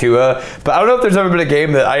Bama with Tua, but I don't know if there's ever been a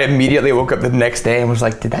game that I immediately woke up the next day and was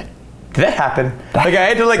like, did that happen? I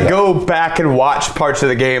had to go back and watch parts of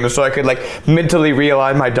the game so I could mentally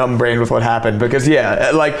realign my dumb brain with what happened. Because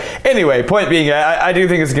anyway, point being, I do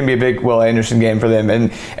think it's gonna be a big Will Anderson game for them.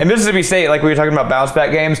 And Mississippi State, like we were talking about bounce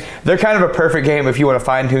back games, they're kind of a perfect game if you want to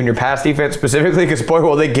fine tune your pass defense specifically, because boy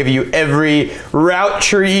will they give you every route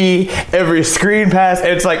tree, every screen pass, and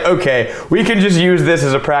it's okay, we can just use this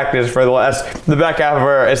as a practice for the back half of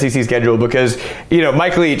our SEC schedule, because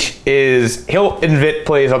Mike Leach he'll invent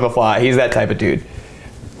plays on the fly. He's that type of dude.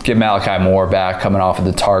 Get Malachi Moore back coming off of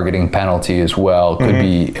the targeting penalty as well. Could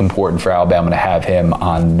be important for Alabama to have him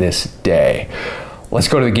on this day. Let's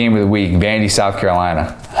go to the game of the week. Vandy, South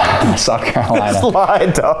Carolina. South Carolina. This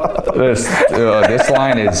line, dog. This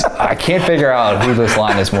line is, I can't figure out who this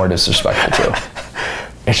line is more disrespectful to.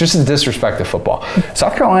 It's just a disrespect to football.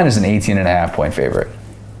 South Carolina is an 18.5 point favorite.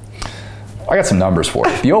 I got some numbers for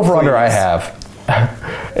it. The over-under I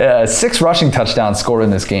have, 6 rushing touchdowns scored in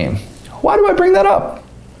this game. Why do I bring that up?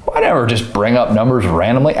 I never just bring up numbers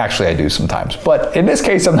randomly. Actually, I do sometimes. But in this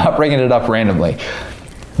case, I'm not bringing it up randomly.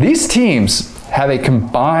 These teams have a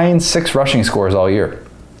combined 6 rushing scores all year.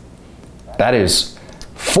 That is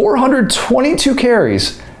 422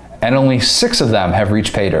 carries, and only 6 of them have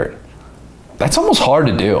reached pay dirt. That's almost hard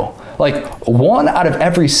to do. 1 out of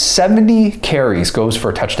every 70 carries goes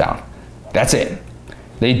for a touchdown. That's it.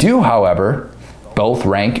 They do, however, both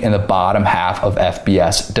rank in the bottom half of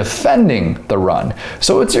FBS defending the run.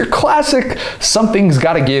 So it's your classic something's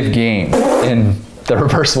got to give game in the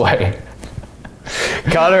reverse way.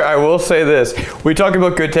 Connor, I will say this. We talk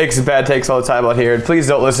about good takes and bad takes all the time out here, and please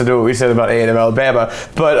don't listen to what we said about A&M Alabama,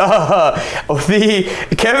 but the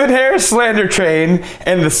Kevin Harris slander train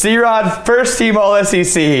and the C-Rod first team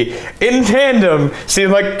All-SEC in tandem seem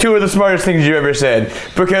like 2 of the smartest things you ever said.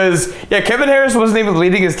 Because, Kevin Harris wasn't even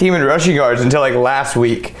leading his team in rushing yards until last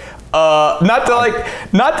week. Not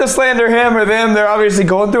to slander him or them. They're obviously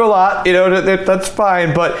going through a lot. That's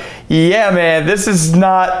fine. But yeah, man, that's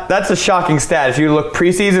a shocking stat. If you look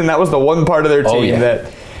preseason, that was the one part of their team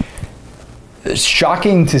that. It's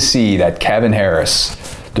shocking to see that Kevin Harris,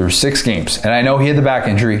 through 6 games, and I know he had the back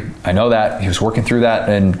injury. I know that he was working through that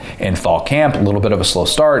in fall camp. A little bit of a slow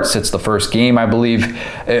start. Sits the first game, I believe.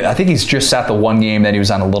 I think he's just sat the one game that he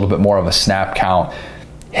was on a little bit more of a snap count.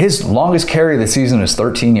 His longest carry of the season is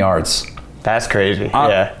 13 yards. That's crazy.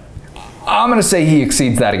 Yeah. I'm going to say he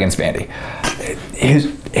exceeds that against Vandy.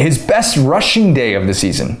 His best rushing day of the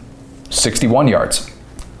season, 61 yards.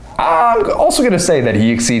 I'm also going to say that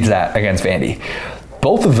he exceeds that against Vandy.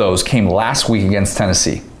 Both of those came last week against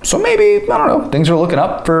Tennessee. So maybe, I don't know, things are looking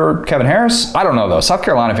up for Kevin Harris. I don't know, though. South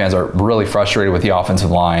Carolina fans are really frustrated with the offensive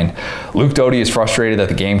line. Luke Doty is frustrated that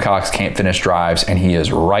the Gamecocks can't finish drives, and he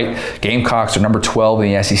is right. Gamecocks are number 12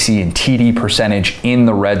 in the SEC in TD percentage in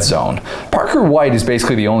the red zone. Parker White is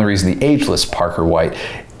basically the only reason, the ageless Parker White,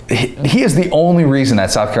 he is the only reason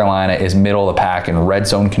that South Carolina is middle of the pack in red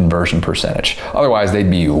zone conversion percentage. Otherwise, they'd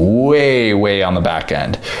be way, way on the back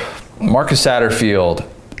end. Marcus Satterfield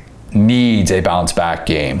needs a bounce back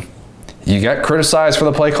game. You got criticized for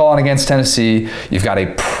the play calling against Tennessee. You've got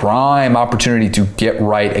a prime opportunity to get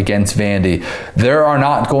right against Vandy. There are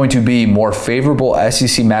not going to be more favorable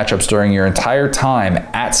SEC matchups during your entire time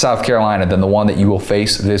at South Carolina than the one that you will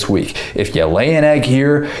face this week. If you lay an egg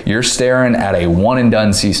here, you're staring at a one and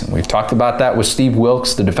done season. We've talked about that with Steve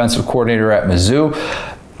Wilkes, the defensive coordinator at Mizzou.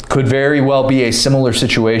 Could very well be a similar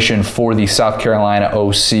situation for the South Carolina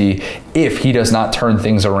OC if he does not turn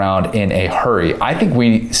things around in a hurry. I think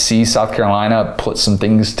we see South Carolina put some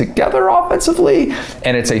things together offensively,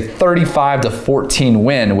 and it's a 35-14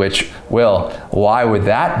 win, which, Will, why would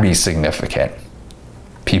that be significant?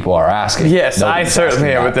 People are asking. Yes, I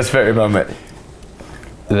certainly am at this very moment.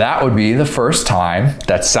 That would be the first time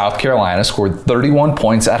that South Carolina scored 31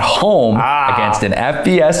 points at home against an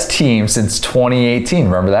FBS team since 2018.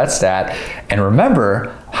 Remember that stat? And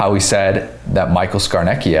remember how we said that Michael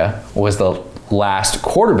Scarnecchia was the last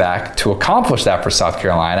quarterback to accomplish that for South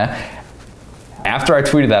Carolina after I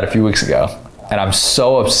tweeted that a few weeks ago. And I'm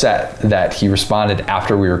so upset that he responded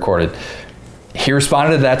after we recorded. He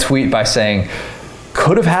responded to that tweet by saying,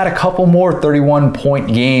 could have had a couple more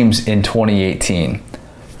 31-point games in 2018.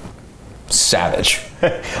 Savage.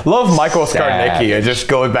 Love Michael Scarnecchia just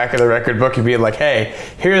going back in the record book and being like, hey,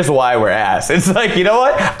 here's why we're ass. It's like, you know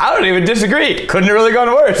what? I don't even disagree. Couldn't have really gone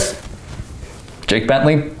worse. Jake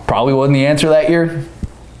Bentley probably wasn't the answer that year.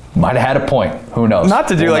 Might have had a point. Who knows? Not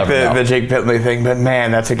to do like the Jake Bentley thing, but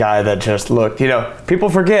man, that's a guy that just looked, people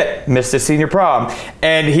forget, missed his senior prom.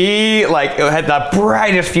 And he had the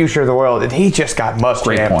brightest future in the world, and he just got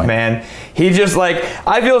must-jammed, man. He just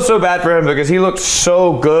I feel so bad for him because he looked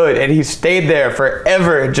so good, and he stayed there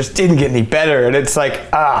forever and just didn't get any better. And it's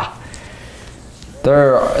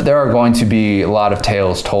There are going to be a lot of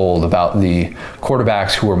tales told about the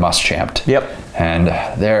quarterbacks who were must-champed. Yep. And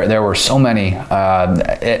there were so many,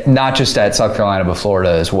 not just at South Carolina, but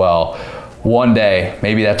Florida as well. One day,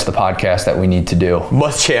 maybe that's the podcast that we need to do.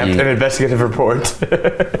 Must-champed, an investigative report.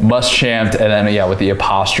 Must-champed, and then, with the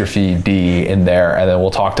apostrophe D in there. And then we'll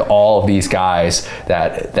talk to all of these guys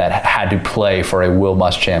that had to play for a Will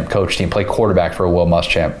Muschamp coach team, play quarterback for a Will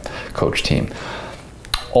Muschamp coach team.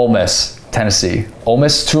 Ole Miss, Tennessee. Ole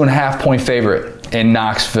Miss 2.5-point favorite in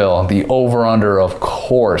Knoxville. The over-under, of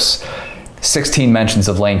course. 16 mentions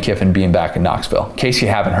of Lane Kiffin being back in Knoxville. In case you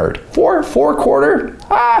haven't heard. Four quarter.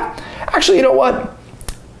 Actually, you know what?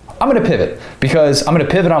 I'm going to pivot because I'm going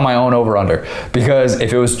to pivot on my own over-under. Because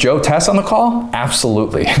if it was Joe Tess on the call,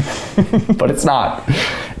 absolutely. But it's not.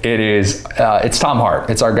 It's Tom Hart.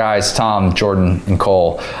 It's our guys, Tom, Jordan, and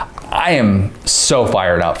Cole. I am so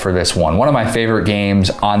fired up for this one. One of my favorite games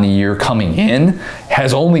on the year coming in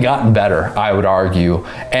has only gotten better, I would argue.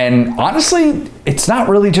 And honestly, it's not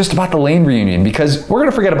really just about the Lane reunion because we're going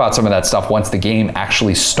to forget about some of that stuff once the game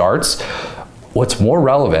actually starts. What's more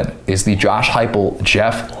relevant is the Josh Heupel,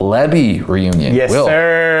 Jeff Lebby reunion. Yes, Will,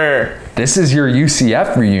 sir. This is your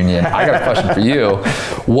UCF reunion. I got a question for you.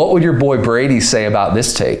 What would your boy Brady say about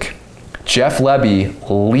this take? Jeff Lebby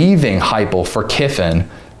leaving Heupel for Kiffin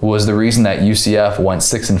was the reason that UCF went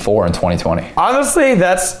 6-4 in 2020. Honestly,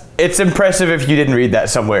 it's impressive if you didn't read that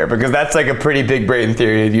somewhere because that's a pretty big brain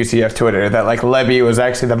theory at UCF Twitter that Lebby was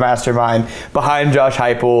actually the mastermind behind Josh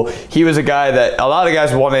Heupel. He was a guy that a lot of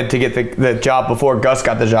guys wanted to get the job before Gus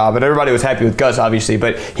got the job, and everybody was happy with Gus obviously,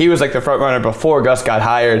 but he was the front runner before Gus got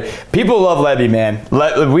hired. People love Lebby, man.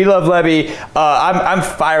 We love Lebby. I'm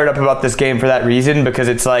fired up about this game for that reason because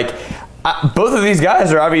it's both of these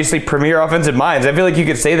guys are obviously premier offensive minds. I feel like you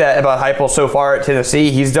could say that about Heupel so far at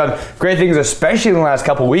Tennessee. He's done great things, especially in the last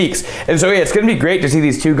couple weeks. And so, it's going to be great to see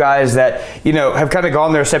these two guys that, have kind of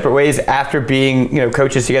gone their separate ways after being,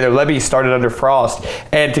 coaches together. Lebby started under Frost,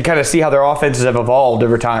 and to kind of see how their offenses have evolved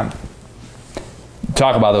over time.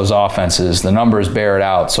 Talk about those offenses. The numbers bear it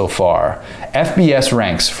out so far. FBS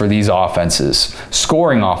ranks for these offenses.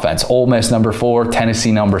 Scoring offense, Ole Miss number 4,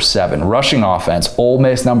 Tennessee number 7. Rushing offense, Ole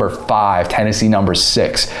Miss number 5, Tennessee number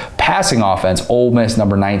 6. Passing offense, Ole Miss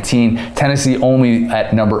number 19, Tennessee only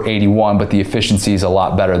at number 81, but the efficiency is a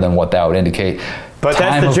lot better than what that would indicate. But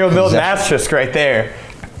that's the Joe Milton asterisk right there.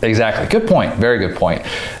 Exactly. Good point. Very good point.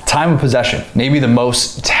 Time of possession, maybe the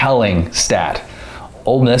most telling stat.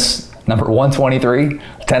 Ole Miss number 123,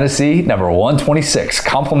 Tennessee, number 126.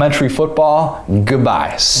 Complimentary football,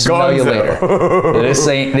 goodbye. Smell you later. This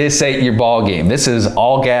ain't your ball game. This is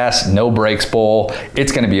all gas, no brakes bowl.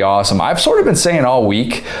 It's going to be awesome. I've sort of been saying all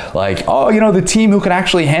week, like, the team who can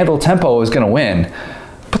actually handle tempo is going to win.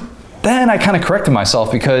 But then I kind of corrected myself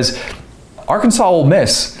because Arkansas, Ole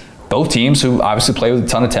Miss, both teams who obviously play with a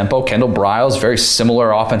ton of tempo. Kendall Briles, very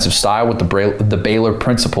similar offensive style with the Baylor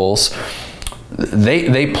principles.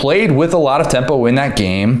 They played with a lot of tempo in that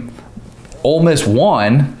game. Ole Miss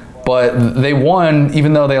won, but they won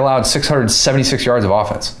even though they allowed 676 yards of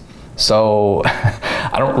offense. So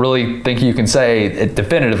I don't really think you can say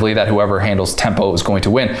definitively that whoever handles tempo is going to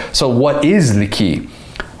win. So what is the key?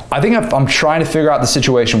 I think if I'm trying to figure out the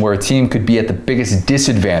situation where a team could be at the biggest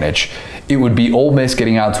disadvantage, it would be Ole Miss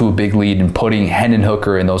getting out to a big lead and putting Hendon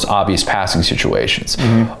Hooker in those obvious passing situations.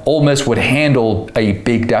 Ole Miss would handle a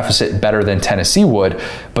big deficit better than Tennessee would,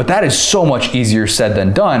 but that is so much easier said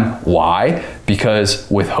than done. Why? Because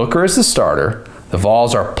with Hooker as the starter, the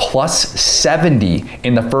Vols are plus 70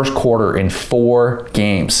 in the first quarter in 4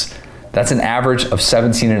 games. That's an average of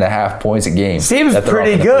 17.5 points a game. Seems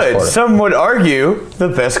pretty good. Some would argue the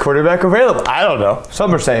best quarterback available. I don't know.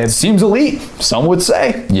 Some are saying. Seems elite. Some would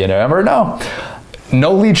say. You never know.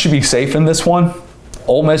 No lead should be safe in this one.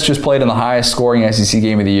 Ole Miss just played in the highest scoring SEC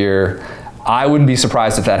game of the year. I wouldn't be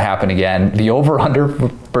surprised if that happened again. The over-under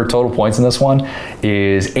for total points in this one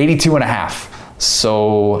is 82.5.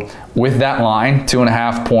 So with that line,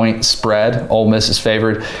 2.5 point spread, Ole Miss is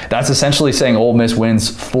favored. That's essentially saying Ole Miss wins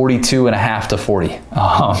 42.5 to 40,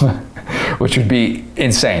 which would be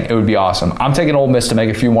insane. It would be awesome. I'm taking Ole Miss to make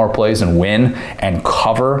a few more plays and win and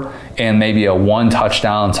cover and maybe a 1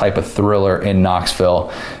 touchdown type of thriller in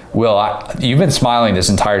Knoxville. Will, you've been smiling this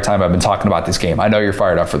entire time I've been talking about this game. I know you're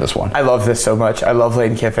fired up for this one. I love this so much. I love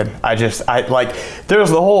Lane Kiffin. There's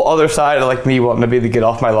the whole other side of like me wanting to be the get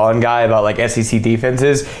off my lawn guy about like SEC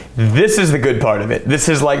defenses. This is the good part of it. This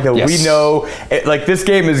is like we know, this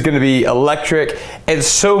game is going to be electric, and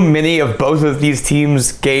so many of both of these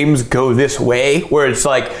teams' games go this way, where it's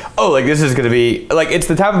like, this is going to be like, it's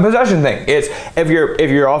the time of possession thing. It's if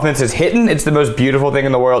your offense is hitting, it's the most beautiful thing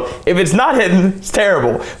in the world. If it's not hitting, it's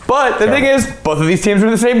terrible. But the thing is, both of these teams are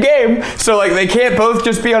in the same game, so like they can't both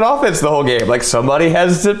just be on offense the whole game. Like somebody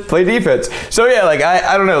has to play defense. So yeah, like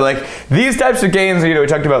I don't know, like these types of games. We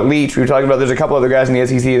talked about Leach. We talked about there's a couple other guys in the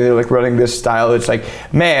SEC that are like running this style. It's like,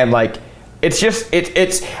 man, like it's just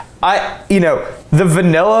the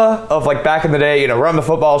vanilla of like back in the day, run the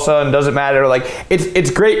football, son, doesn't matter. Like it's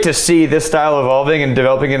great to see this style evolving and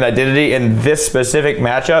developing an identity, and this specific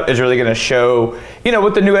matchup is really going to show,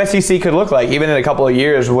 what the new SEC could look like, even in a couple of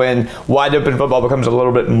years when wide open football becomes a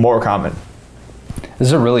little bit more common. This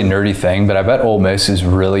is a really nerdy thing, but I bet Ole Miss is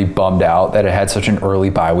really bummed out that it had such an early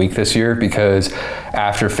bye week this year, because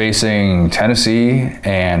after facing Tennessee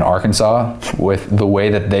and Arkansas with the way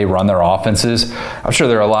that they run their offenses, I'm sure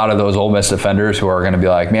there are a lot of those Ole Miss defenders who are going to be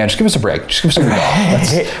like, man, just give us a break. Just give us a week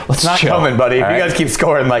off. Let's not chill. Coming, buddy. If you guys keep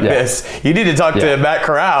scoring like this, you need to talk to Matt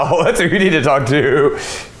Corral. That's who you need to talk to.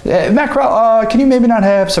 Yeah, Matt Corral, can you maybe not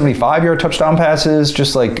have 75-yard touchdown passes?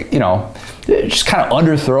 Just just kind of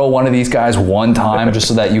underthrow one of these guys one time just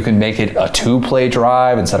so that you can make it a 2-play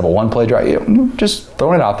drive instead of a 1-play drive. Just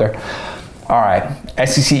throwing it out there. All right,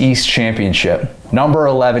 SEC East Championship. Number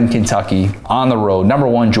 11, Kentucky, on the road. Number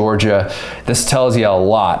 1, Georgia. This tells you a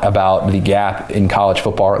lot about the gap in college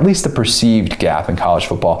football, or at least the perceived gap in college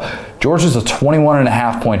football. Georgia's a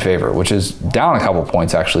 21.5 point favorite, which is down a couple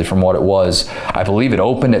points actually from what it was. I believe it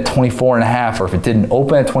opened at 24.5, or if it didn't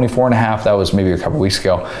open at 24.5, that was maybe a couple weeks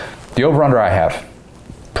ago. The over-under I have,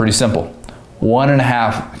 pretty simple.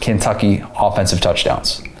 1.5 Kentucky offensive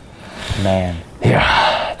touchdowns. Man.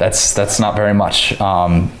 Yeah, that's not very much.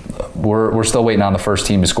 We're still waiting on the first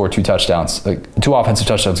team to score 2 touchdowns, 2 offensive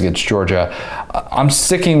touchdowns against Georgia. I'm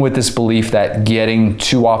sticking with this belief that getting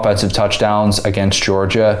 2 offensive touchdowns against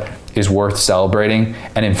Georgia is worth celebrating.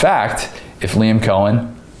 And in fact, if Liam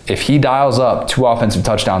Cohen, if he dials up 2 offensive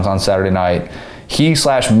touchdowns on Saturday night,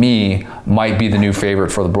 he/me might be the new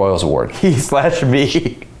favorite for the Broyles Award.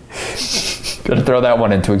 He/me. Gonna throw that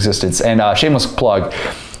one into existence. And shameless plug,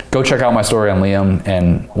 go check out my story on Liam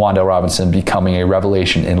and Wandale Robinson becoming a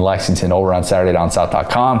revelation in Lexington over on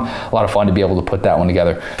SaturdayDownSouth.com. A lot of fun to be able to put that one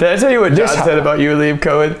together. Did I tell you what John said about you and Liam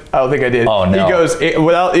Cohen? I don't think I did. Oh, no. He goes,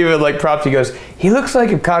 without even props, he goes, he looks like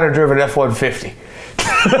if Connor drove an F-150.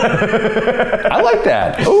 I like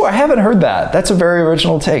that. Oh, I haven't heard that. That's a very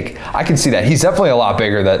original take. I can see that. He's definitely a lot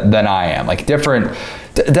bigger than I am. Like different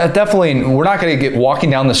Definitely, we're not going to get walking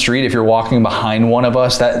down the street if you're walking behind one of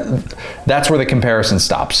us. That's where the comparison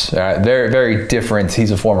stops. Very, very different.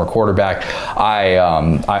 He's a former quarterback.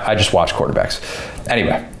 I just watch quarterbacks.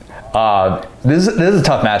 Anyway, this is a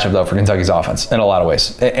tough matchup though for Kentucky's offense in a lot of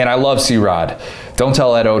ways. And I love C-Rod. Don't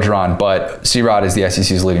tell Ed Ogeron, but C-Rod is the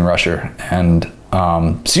SEC's leading rusher, and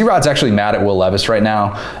C-Rod's actually mad at Will Levis right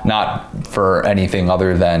now, not for anything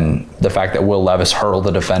other than the fact that Will Levis hurdled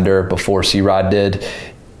the defender before C-Rod did,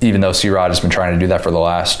 even though C-Rod has been trying to do that for the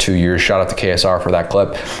last 2 years. Shout out to KSR for that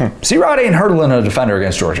clip. C-Rod ain't hurdling a defender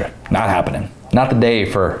against Georgia. Not happening. Not the day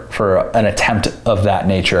for an attempt of that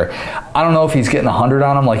nature. I don't know if he's getting 100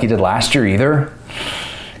 on him like he did last year either.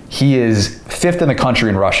 He is 5th in the country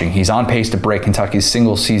in rushing. He's on pace to break Kentucky's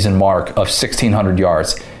single season mark of 1,600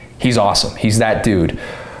 yards. He's awesome. He's that dude.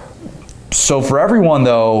 So for everyone,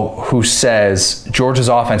 though, who says Georgia's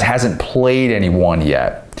offense hasn't played anyone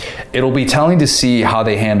yet, it'll be telling to see how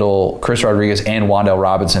they handle Chris Rodriguez and Wan'Dale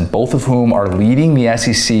Robinson, both of whom are leading the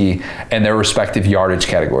SEC in their respective yardage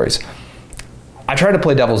categories. I try to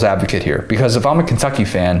play devil's advocate here because if I'm a Kentucky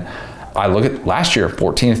fan, I look at last year,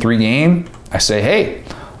 14-3 game, I say, hey,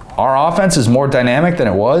 our offense is more dynamic than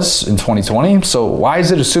it was in 2020, so why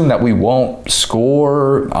is it assumed that we won't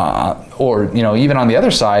score? Or, even on the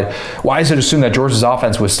other side, why is it assumed that Georgia's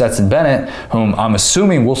offense with Stetson Bennett, whom I'm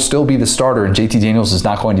assuming will still be the starter and JT Daniels is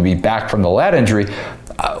not going to be back from the lat injury,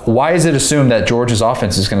 why is it assumed that Georgia's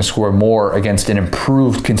offense is going to score more against an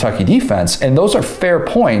improved Kentucky defense? And those are fair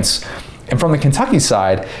points. And from the Kentucky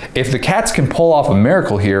side, if the Cats can pull off a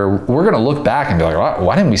miracle here, we're going to look back and be like,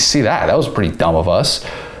 why didn't we see that? That was pretty dumb of us.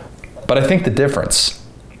 But I think the difference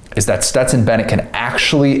is that Stetson Bennett can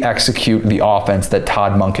actually execute the offense that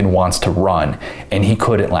Todd Monken wants to run, and he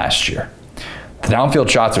couldn't last year. The downfield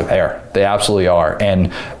shots are there. They absolutely are.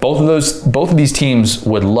 And both of these teams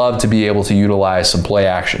would love to be able to utilize some play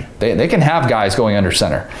action. They can have guys going under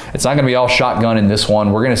center. It's not going to be all shotgun in this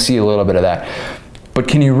one. We're going to see a little bit of that. But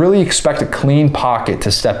can you really expect a clean pocket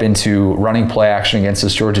to step into running play action against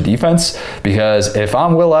this Georgia defense? Because if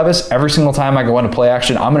I'm Will Levis, every single time I go into play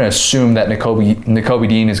action, I'm going to assume that Nakobe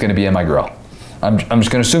Dean is going to be in my grill. I'm just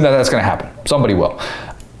going to assume that that's going to happen. Somebody will.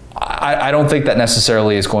 I don't think that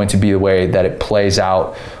necessarily is going to be the way that it plays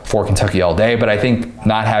out for Kentucky all day, but I think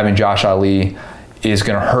not having Josh Ali is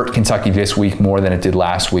going to hurt Kentucky this week more than it did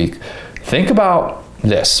last week. Think about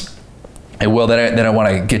this. And Will, then I want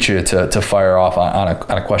to get you to fire off on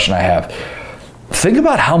a question I have. Think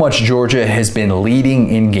about how much Georgia has been leading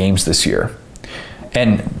in games this year.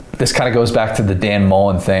 And this kind of goes back to the Dan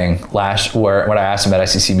Mullen thing when I asked him at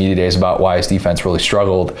SEC Media Days about why his defense really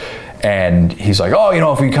struggled. And he's like,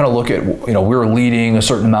 if you kind of look at, we were leading a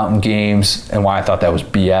certain amount in games, and why I thought that was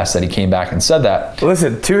BS that he came back and said that.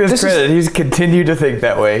 Listen, to his credit, he's continued to think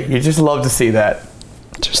that way. You just love to see that.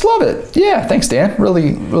 Just love it. Yeah, thanks, Dan.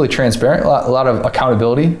 Really, really transparent. A lot of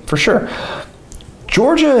accountability, for sure.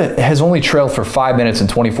 Georgia has only trailed for 5 minutes and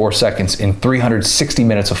 24 seconds in 360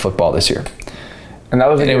 minutes of football this year. And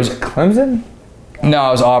it was Clemson? No,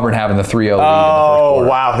 it was Auburn having the 3-0 lead in the first Oh, quarter.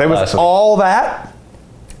 wow. There was all that?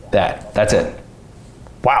 That's it.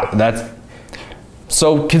 Wow.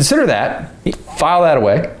 So consider that, file that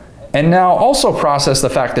away, and now also process the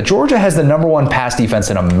fact that Georgia has the #1 pass defense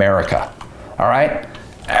in America. All right?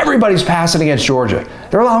 Everybody's passing against Georgia.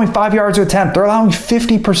 They're allowing 5 yards to attempt. They're allowing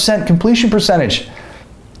 50% completion percentage.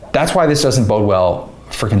 That's why this doesn't bode well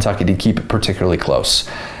for Kentucky to keep it particularly close.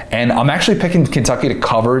 And I'm actually picking Kentucky to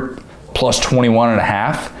cover plus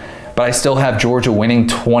 21.5, but I still have Georgia winning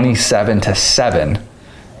 27-7.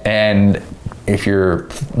 And if you're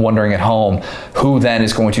wondering at home, who then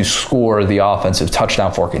is going to score the offensive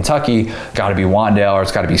touchdown for Kentucky? Got to be Wan'Dale or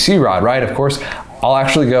it's got to be C-Rod, right? Of course. I'll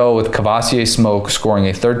actually go with Kavasier Smoke scoring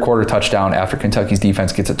a third quarter touchdown after Kentucky's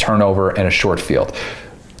defense gets a turnover and a short field.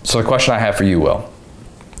 So the question I have for you, Will,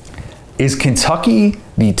 is Kentucky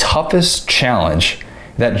the toughest challenge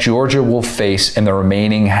that Georgia will face in the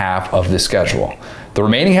remaining half of the schedule? The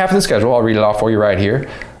remaining half of the schedule, I'll read it off for you right here.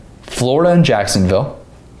 Florida and Jacksonville.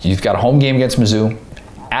 You've got a home game against Mizzou,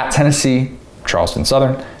 at Tennessee, Charleston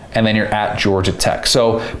Southern, and then you're at Georgia Tech.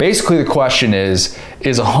 So basically the question is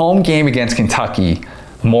a home game against Kentucky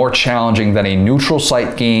more challenging than a neutral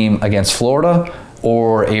site game against Florida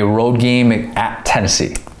or a road game at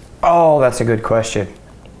Tennessee? Oh, that's a good question.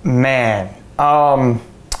 Man.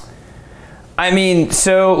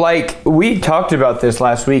 We talked about this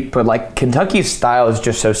last week, but Kentucky's style is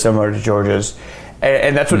just so similar to Georgia's.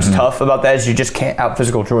 And that's what's tough about that is you just can't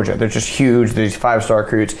out-physical Georgia. They're just huge. These 5-star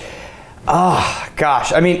recruits.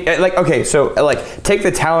 Gosh. Take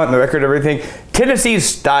the talent, the record, everything. Tennessee's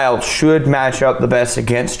style should match up the best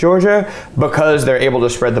against Georgia because they're able to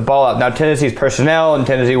spread the ball out. Now, Tennessee's personnel and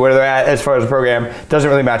Tennessee, where they're at as far as the program, doesn't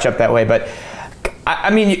really match up that way. But, I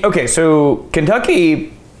mean, okay, so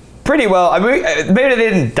Kentucky pretty well. I mean, maybe they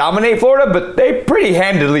didn't dominate Florida, but they pretty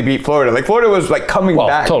handedly beat Florida. Like, Florida was, like, coming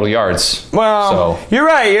back. Total yards. Well, so. You're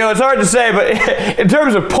right. You know, it's hard to say, but in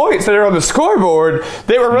terms of points that are on the scoreboard,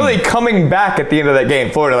 they were really coming back at the end of that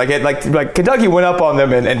game. Florida, like Kentucky went up on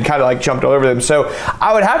them and kind of, like, jumped all over them. So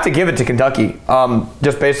I would have to give it to Kentucky,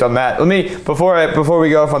 just based on that. Before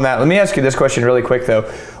we go off on that, let me ask you this question really quick,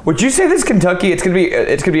 though. Would you say this Kentucky? It's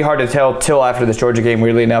gonna be hard to tell till after this Georgia game,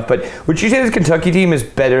 weirdly enough. But would you say this Kentucky team is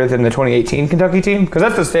better than the 2018 Kentucky team? Because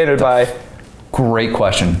that's the standard by. Great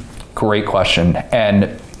question.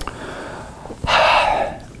 And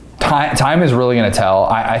time is really gonna tell.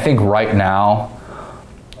 I think right now,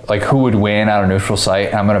 like, who would win at a neutral site?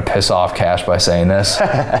 And I'm gonna piss off Cash by saying this.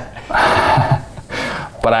 But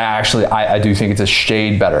I do think it's a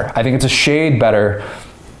shade better. I think it's a shade better.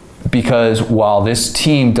 Because while this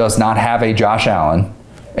team does not have a Josh Allen,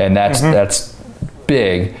 and that's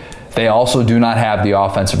big, they also do not have the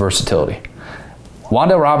offensive versatility.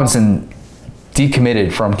 Wan'Dale Robinson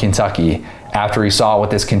decommitted from Kentucky after he saw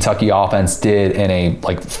what this Kentucky offense did in a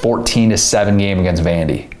 14-7 game against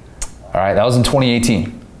Vandy. All right, that was in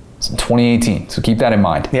 2018. So keep that in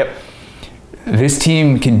mind. Yep. This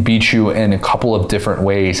team can beat you in a couple of different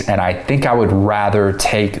ways, and I think I would rather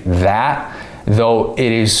take that. Though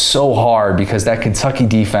it is so hard because that Kentucky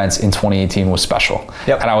defense in 2018 was special.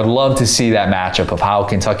 Yep. And I would love to see that matchup of how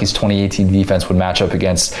Kentucky's 2018 defense would match up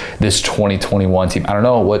against this 2021 team. I don't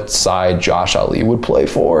know what side Josh Ali would play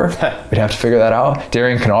for. We'd have to figure that out.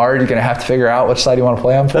 Darian Kennard, you're going to have to figure out which side you want to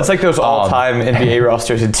play on for. That's like those all-time NBA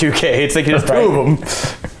rosters in 2K. It's like just two of them.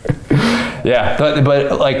 Yeah,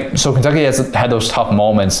 but so Kentucky has had those tough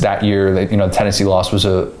moments that year. That, the Tennessee loss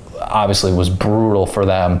obviously was brutal for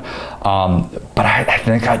them. But I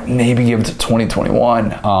think I'd maybe give it to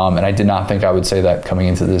 2021. And I did not think I would say that coming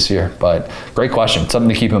into this year. But great question. Something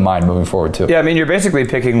to keep in mind moving forward, too. Yeah, I mean, you're basically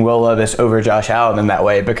picking Will Levis over Josh Allen in that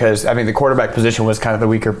way because, I mean, the quarterback position was kind of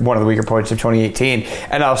one of the weaker points of 2018.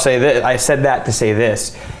 And I'll say that I said that to say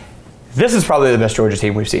this. This is probably the best Georgia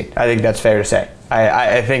team we've seen. I think that's fair to say.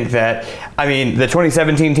 I think that, I mean, the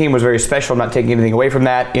 2017 team was very special. I'm not taking anything away from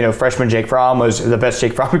that. Freshman Jake Fromm was the best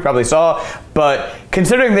Jake Fromm we probably saw. But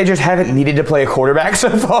considering they just haven't needed to play a quarterback so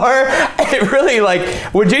far, it really,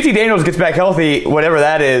 when JT Daniels gets back healthy, whatever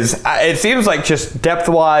that is, it seems like just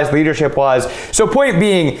depth-wise, leadership-wise. So point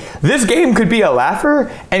being, this game could be a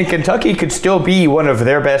laugher, and Kentucky could still be one of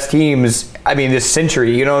their best teams, this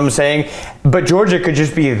century, you know what I'm saying? But Georgia could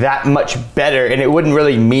just be that much better, and it wouldn't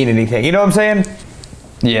really mean anything. You know what I'm saying?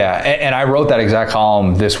 Yeah, and I wrote that exact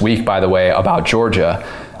column this week, by the way, about Georgia,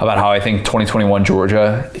 about how I think 2021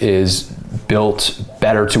 Georgia is built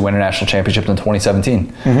better to win a national championship than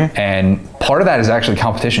 2017. And part of that is actually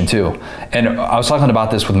competition, too. And I was talking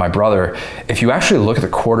about this with my brother. If you actually look at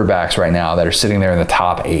the quarterbacks right now that are sitting there in the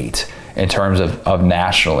top 8 in terms of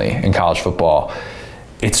nationally in college football,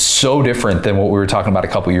 it's so different than what we were talking about a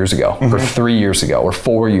couple years ago, or 3 years ago, or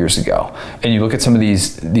 4 years ago. And you look at some of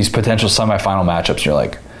these potential semifinal matchups, and you're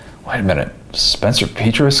like, wait a minute, Spencer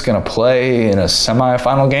Petras going to play in a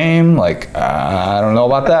semifinal game? I don't know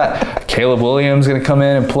about that. Caleb Williams going to come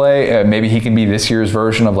in and play. Maybe he can be this year's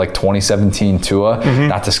version of 2017 Tua.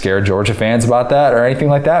 Not to scare Georgia fans about that or anything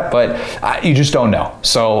like that, but you just don't know.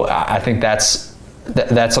 So I think that's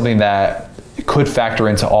something that could factor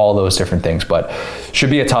into all those different things, but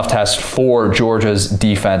should be a tough test for Georgia's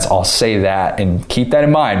defense. I'll say that, and keep that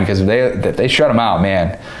in mind, because if they shut them out,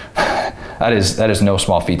 man, that is no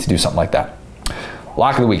small feat to do something like that.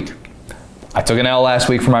 Lock of the week. I took an L last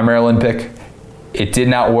week for my Maryland pick. It did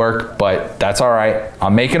not work, but that's all right.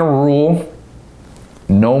 I'm making a rule: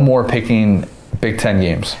 no more picking Big Ten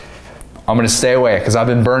games. I'm going to stay away because I've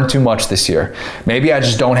been burned too much this year. Maybe I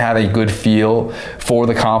just don't have a good feel for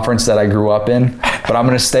the conference that I grew up in, but I'm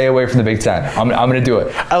going to stay away from the Big Ten. I'm going to do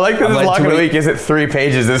it. I like that this lock of the week isn't 3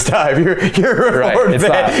 pages this time. You're right, it's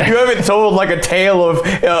not. You haven't told a tale of,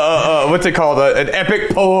 what's it called, an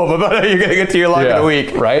epic poem about how you're going to get to your lock of the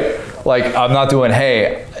week. Right? I'm not doing,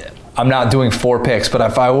 I'm not doing 4 picks, but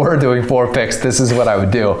if I were doing 4 picks, this is what I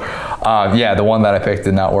would do. The one that I picked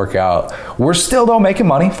did not work out. We're still, though, making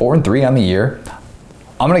money, 4-3 on the year.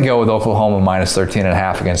 I'm going to go with Oklahoma minus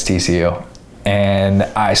 13.5 against TCU. And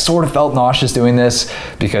I sort of felt nauseous doing this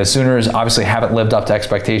because Sooners obviously haven't lived up to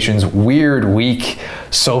expectations. Weird week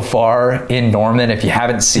so far in Norman. If you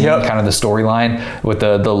haven't seen kind of the storyline with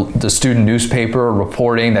the student newspaper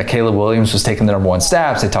reporting that Caleb Williams was taking the number 1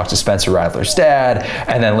 snaps, they talked to Spencer Rattler's dad,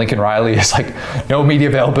 and then Lincoln Riley is like, no media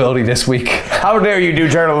availability this week. How dare you do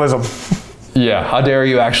journalism? Yeah, how dare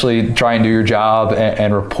you actually try and do your job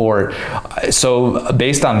and report. So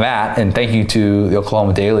based on that, and thank you to the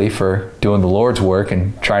Oklahoma Daily for doing the Lord's work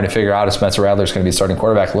and trying to figure out if Spencer Rattler is going to be starting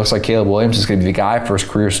quarterback, it looks like Caleb Williams is going to be the guy for his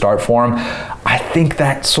career start for him. I think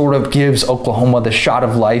that sort of gives Oklahoma the shot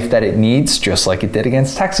of life that it needs, just like it did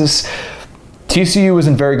against Texas. TCU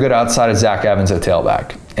wasn't very good outside of Zach Evans at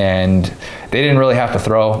tailback, and they didn't really have to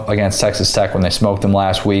throw against Texas Tech when they smoked them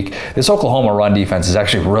last week. This Oklahoma run defense is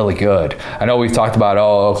actually really good. I know we've talked about,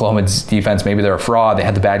 Oklahoma's defense, maybe they're a fraud. They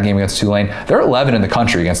had the bad game against Tulane. They're 11 in the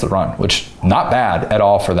country against the run, which not bad at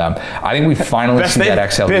all for them. I think we finally see that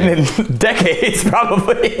exhale. Been in decades,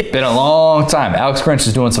 probably. Been a long time. Alex Grinch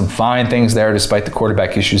is doing some fine things there despite the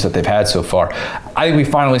quarterback issues that they've had so far. I think we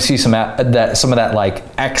finally see some of that like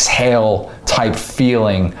exhale type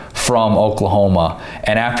feeling from Oklahoma.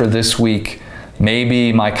 And after this week,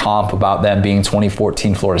 maybe my comp about them being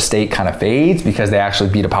 2014 Florida State kind of fades because they actually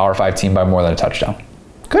beat a Power 5 team by more than a touchdown.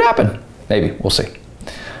 Could happen. Maybe. We'll see.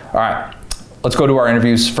 All right. Let's go to our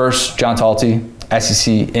interviews. First, John Talty,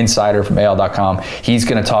 SEC Insider from AL.com. He's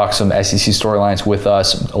going to talk some SEC storylines with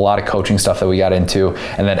us, a lot of coaching stuff that we got into.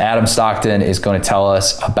 And then Adam Stockton is going to tell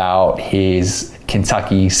us about his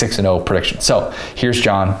Kentucky 6-0 prediction. So here's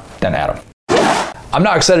John, then Adam. I'm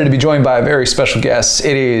now excited to be joined by a very special guest.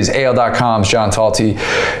 It is AL.com's John Talty.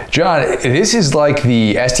 John, this is like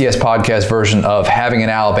the SDS podcast version of having an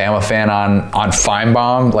Alabama fan on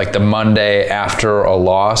Feinbaum, like the Monday after a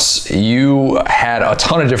loss. You had a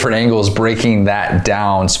ton of different angles breaking that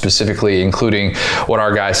down, specifically including what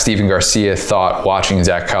our guy Stephen Garcia thought watching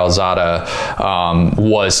Zach Calzada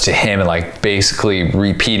was to him, and like basically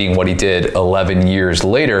repeating what he did 11 years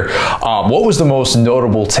later. What was the most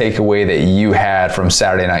notable takeaway that you had from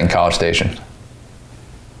Saturday night in College Station?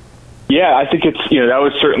 Yeah, I think it's, that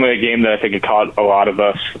was certainly a game that I think it caught a lot of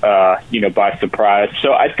us, by surprise.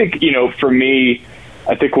 So I think, for me,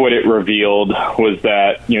 I think what it revealed was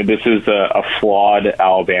that, this is a flawed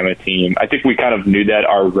Alabama team. I think we kind of knew that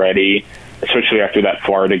already, especially after that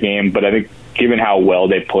Florida game. But I think given how well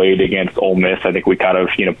they played against Ole Miss, I think we kind of,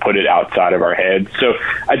 put it outside of our heads. So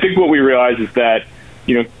I think what we realized is that,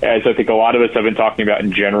 as I think a lot of us have been talking about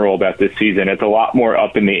in general about this season, it's a lot more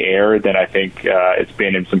up in the air than I think it's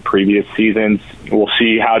been in some previous seasons. We'll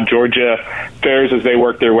see how Georgia fares as they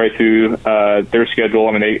work their way through their schedule.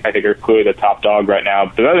 I mean, I think are clearly the top dog right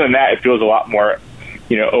now. But other than that, it feels a lot more,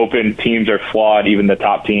 open. Teams are flawed, even the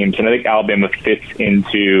top teams. And I think Alabama fits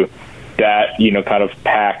into that, kind of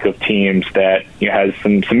pack of teams that has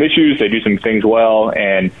some issues. They do some things well,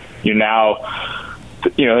 and now,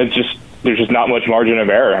 it's just. There's just not much margin of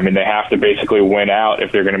error. I mean, they have to basically win out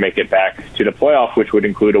if they're going to make it back to the playoff, which would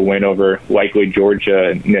include a win over likely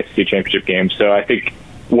Georgia in the SEC championship game. So I think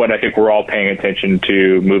what we're all paying attention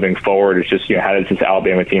to moving forward is just, how does this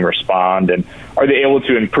Alabama team respond? And are they able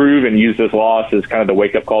to improve and use this loss as kind of the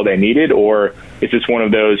wake-up call they needed? Or is this one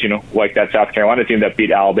of those, like that South Carolina team that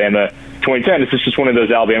beat Alabama 2010? Is this just one of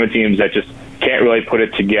those Alabama teams that just can't really put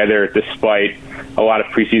it together despite a lot of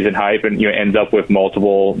preseason hype and ends up with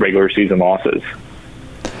multiple regular season losses?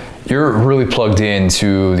 You're really plugged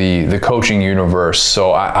into the coaching universe,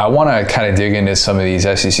 so I want to kind of dig into some of these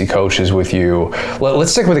SEC coaches with you.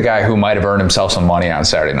 Let's stick with a guy who might have earned himself some money on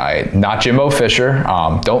Saturday night. Not Jimbo Fisher.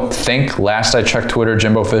 Don't think, last I checked Twitter,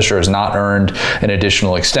 Jimbo Fisher has not earned an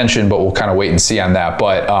additional extension, but we'll kind of wait and see on that.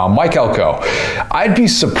 But Mike Elko. I'd be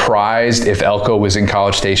surprised if Elko was in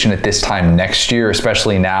College Station at this time next year,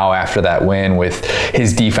 especially now after that win with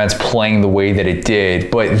his defense playing the way that it did.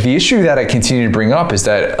 But the issue that I continue to bring up is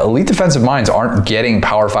that elite defensive minds aren't getting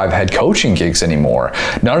Power 5 head coaching gigs anymore.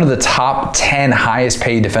 None of the top 10 highest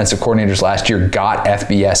paid defensive coordinators last year got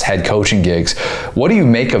FBS head coaching gigs. What do you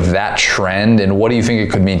make of that trend, and what do you think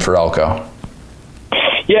it could mean for Elko?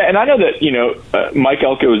 Yeah, and I know that, Mike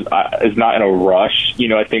Elko is not in a rush,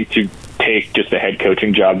 I think, to take just a head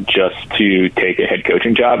coaching job just to take a head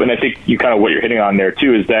coaching job. And I think what you're hitting on there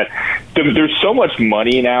too is that there's so much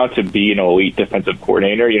money now to be an elite defensive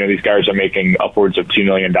coordinator. These guys are making upwards of $2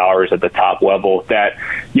 million at the top level that,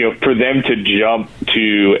 for them to jump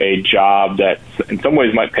to a job that in some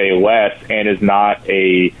ways might pay less and is not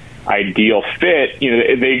a ideal fit,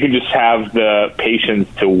 they can just have the patience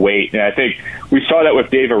to wait. And I think We saw that with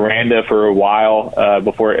Dave Aranda for a while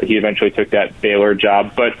before he eventually took that Baylor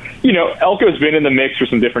job. But, Elko's been in the mix for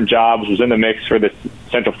some different jobs, was in the mix for the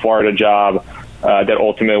Central Florida job that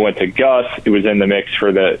ultimately went to Gus. He was in the mix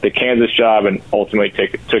for the Kansas job and ultimately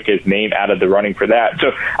took his name out of the running for that.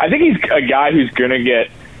 So I think he's a guy who's going to get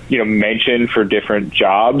mentioned for different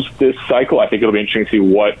jobs this cycle. I think it'll be interesting to see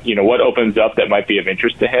what opens up that might be of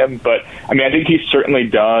interest to him. But I think he's certainly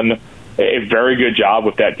done a very good job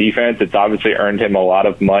with that defense. It's obviously earned him a lot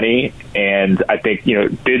of money, and I think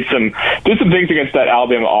did some things against that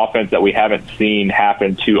Alabama offense that we haven't seen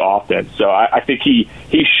happen too often. So I think he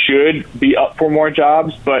should be up for more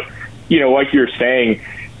jobs. But like you're saying,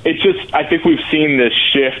 it's just, I think we've seen this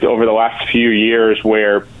shift over the last few years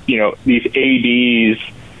where these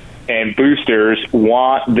ADs and boosters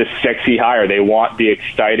want the sexy hire. They want the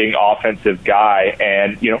exciting offensive guy,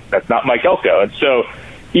 and that's not Mike Elko. And so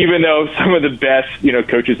even though some of the best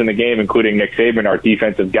coaches in the game, including Nick Saban, are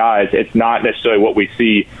defensive guys, it's not necessarily what we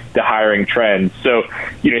see the hiring trends. So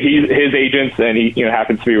his agents, and he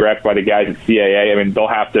happens to be repped by the guys at CAA. They'll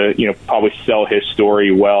have to probably sell his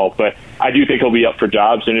story well, but I do think he'll be up for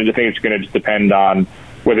jobs, and I think it's going to just depend on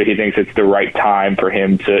whether he thinks it's the right time for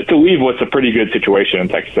him to leave what's a pretty good situation in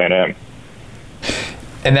Texas A&M.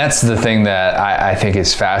 And that's the thing that I think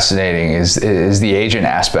is fascinating is the agent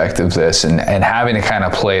aspect of this and having to kind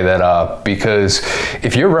of play that up, because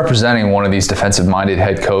if you're representing one of these defensive-minded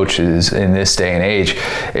head coaches in this day and age,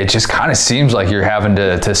 it just kind of seems like you're having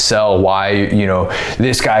to sell why,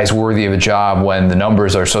 this guy's worthy of a job when the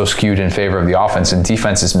numbers are so skewed in favor of the offense, and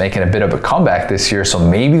defense is making a bit of a comeback this year. So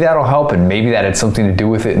maybe that'll help, and maybe that had something to do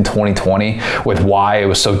with it in 2020 with why it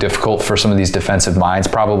was so difficult for some of these defensive minds,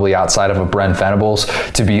 probably outside of a Brent Venables,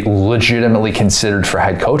 to be legitimately considered for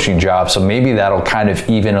head coaching jobs. So maybe that'll kind of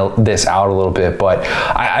even this out a little bit. But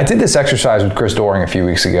I did this exercise with Chris Doering a few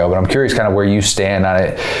weeks ago, but I'm curious kind of where you stand on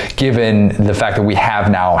it, given the fact that we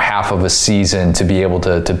have now half of a season to be able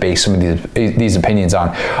to base some of these opinions on.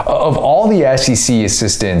 Of all the SEC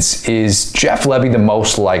assistants, is Jeff Lebby the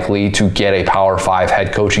most likely to get a Power 5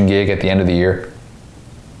 head coaching gig at the end of the year?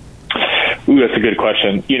 Ooh, that's a good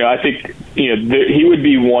question. I think he would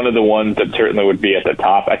be one of the ones that certainly would be at the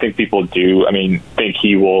top. I think people do. Think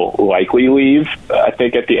he will likely leave. I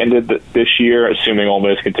think at the end of this year, assuming Ole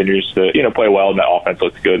Miss continues to play well and the offense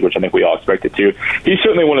looks good, which I think we all expect it to. He's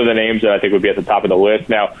certainly one of the names that I think would be at the top of the list.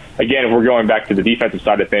 Now, again, if we're going back to the defensive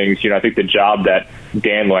side of things, I think the job that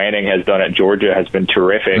Dan Lanning has done at Georgia has been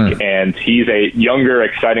terrific, and he's a younger,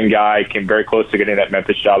 exciting guy. Came very close to getting that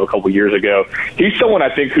Memphis job a couple years ago. He's someone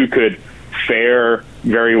I think who could fare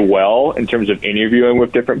very well in terms of interviewing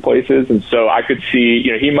with different places, and so I could see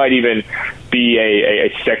he might even be a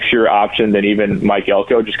sexier option than even Mike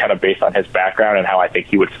Elko, just kind of based on his background and how I think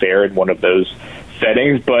he would fare in one of those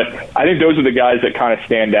settings. But I think those are the guys that kind of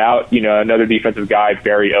stand out. Another defensive guy,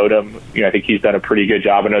 Barry Odom, I think he's done a pretty good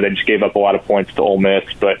job. I know they just gave up a lot of points to Ole Miss,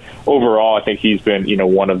 but overall I think he's been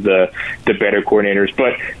one of the better coordinators.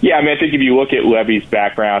 But yeah, I think if you look at Levy's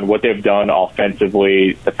background, what they've done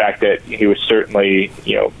offensively, the fact that he was certainly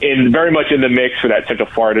very much in the mix for that Central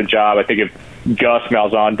Florida job. I think if Gus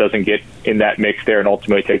Malzahn doesn't get in that mix there and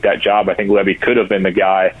ultimately take that job, I think Levy could have been the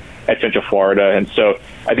guy at Central Florida. And so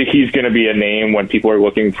I think he's going to be a name when people are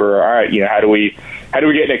looking for, all right, how do we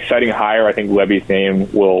get an exciting hire? I think Levy's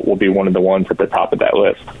name will be one of the ones at the top of that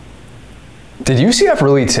list. Did UCF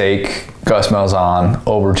really take Gus Malzahn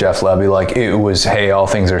over Jeff Lebby? Like, it was, hey, all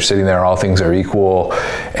things are sitting there, all things are equal,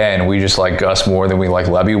 and we just like Gus more than we like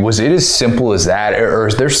Lebby? Was it as simple as that, or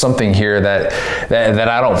is there something here that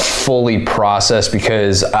I don't fully process?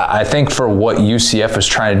 Because I think for what UCF was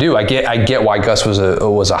trying to do, I get why Gus was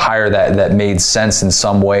a hire that made sense in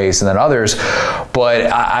some ways than others,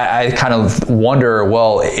 but I kind of wonder,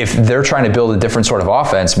 well, if they're trying to build a different sort of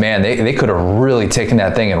offense, man, they could have really taken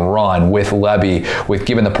that thing and run with Lebby, with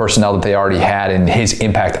given the personnel that they already had and his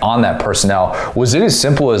impact on that personnel. Was it as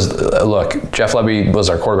simple as, look, Jeff Lebby was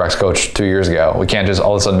our quarterback's coach 2 years ago. We can't just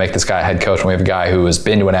all of a sudden make this guy a head coach when we have a guy who has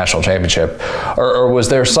been to a national championship? Or was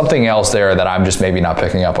there something else there that I'm just maybe not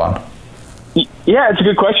picking up on? Yeah, it's a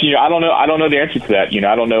good question. I don't know the answer to that.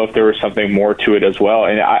 I don't know if there was something more to it as well.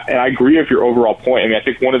 And I agree with your overall point. I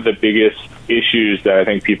think one of the biggest issues that I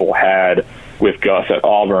think people had with Gus at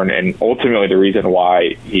Auburn, and ultimately the reason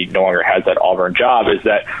why he no longer has that Auburn job, is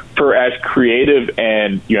that for as creative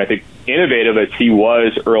and I think innovative as he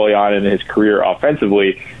was early on in his career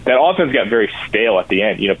offensively, that offense got very stale at the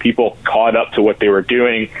end. People caught up to what they were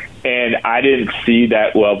doing, and I didn't see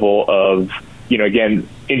that level of again,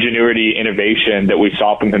 ingenuity, innovation that we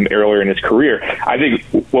saw from him earlier in his career. I think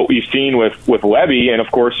what we've seen with Levy, and of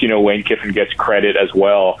course, Lane Kiffin gets credit as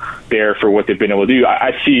well there for what they've been able to do.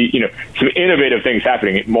 I see, some innovative things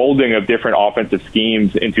happening, molding of different offensive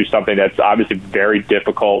schemes into something that's obviously very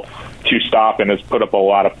difficult to stop and has put up a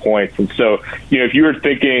lot of points. And so, if you were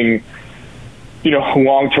thinking,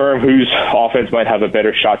 long term, whose offense might have a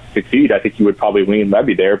better shot to succeed, I think you would probably lean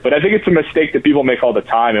Levy there. But I think it's a mistake that people make all the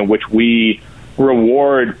time, in which we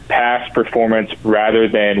reward past performance rather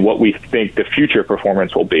than what we think the future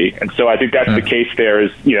performance will be. And so I think that's the case there.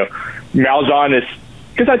 Is Malzahn is,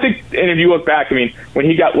 because I think, and if you look back, when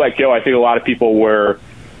he got let go, I think a lot of people were,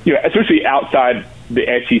 especially outside the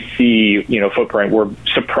SEC, footprint, were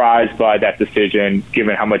surprised by that decision,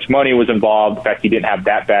 given how much money was involved, the fact he didn't have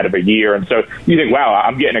that bad of a year. And so you think, wow,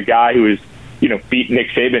 I'm getting a guy who is, beat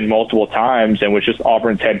Nick Saban multiple times and was just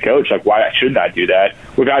Auburn's head coach. Like, why should I do that?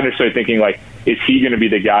 Without necessarily thinking, like, is he going to be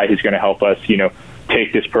the guy who's going to help us,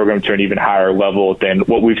 take this program to an even higher level than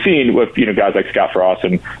what we've seen with, guys like Scott Frost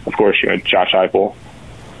and, of course, Josh Heupel.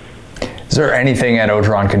 Is there anything Ed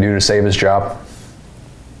Orgeron can do to save his job?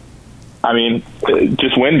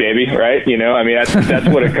 Just win, baby, right? That's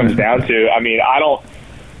what it comes down to. I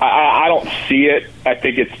don't see it. I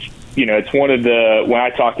think it's, it's one of the, when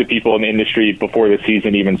I talk to people in the industry before the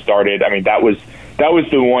season even started, that was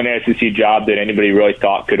the one SEC job that anybody really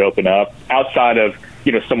thought could open up outside of,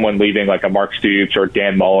 someone leaving like a Mark Stoops or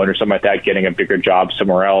Dan Mullen or something like that, getting a bigger job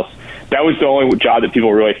somewhere else. That was the only job that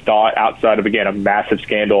people really thought, outside of, again, a massive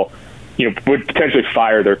scandal, would potentially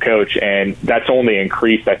fire their coach. And that's only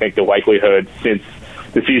increased, I think, the likelihood since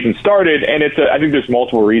the season started. And I think there's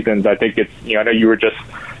multiple reasons. I think it's, I know you were just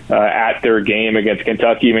at their game against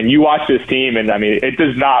Kentucky. You watch this team, and it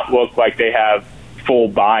does not look like they have full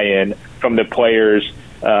buy-in from the players.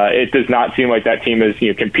 It does not seem like that team is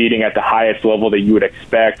competing at the highest level that you would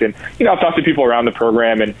expect. And I've talked to people around the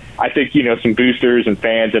program, and I think some boosters and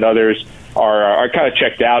fans and others are kind of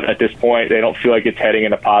checked out at this point. They don't feel like it's heading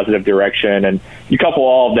in a positive direction. And you couple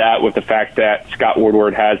all of that with the fact that Scott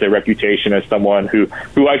Woodward has a reputation as someone who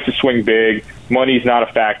likes to swing big. Money's not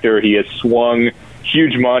a factor. He has swung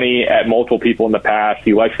huge money at multiple people in the past.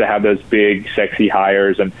 He likes to have those big, sexy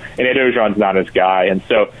hires, and Ed Orgeron's not his guy. And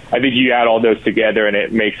so I think you add all those together, and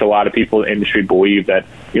it makes a lot of people in the industry believe that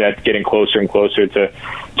it's getting closer and closer to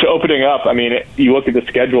opening up. You look at the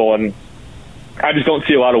schedule, and I just don't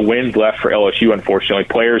see a lot of wins left for LSU, unfortunately.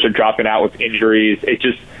 Players are dropping out with injuries. It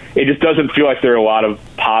just doesn't feel like there are a lot of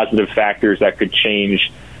positive factors that could change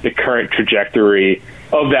the current trajectory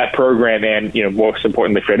of that program, and most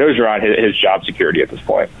importantly for Ed Orgeron, his job security at this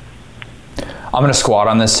point. I'm going to squat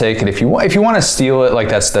on this take, and if you want to steal it, like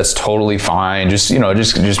that's totally fine. Just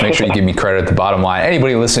make sure you give me credit at the bottom line.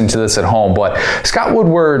 Anybody listening to this at home, but Scott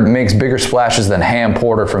Woodward makes bigger splashes than Ham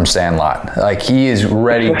Porter from Sandlot. Like, he is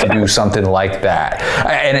ready to do something like that.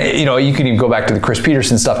 And you can even go back to the Chris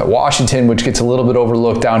Peterson stuff at Washington, which gets a little bit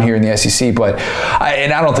overlooked down here in the SEC. But I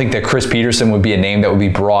don't think that Chris Peterson would be a name that would be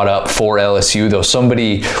brought up for LSU, though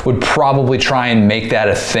somebody would probably try and make that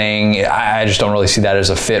a thing. I just don't really see that as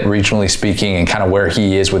a fit, regionally speaking, and kind of where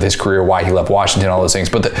he is with his career, why he left Washington, all those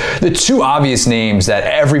things. But the two obvious names that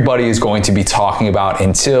everybody is going to be talking about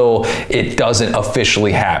until it doesn't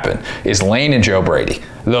officially happen is Lane and Joe Brady.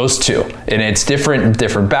 Those two. And it's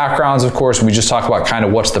different backgrounds, of course. We just talk about kind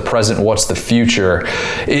of what's the present, what's the future.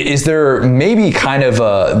 Is there maybe kind of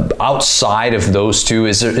outside of those two,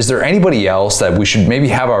 is there anybody else that we should maybe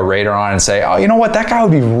have our radar on and say, oh, you know what, that guy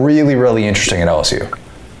would be really, really interesting at LSU?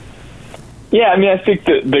 Yeah, I think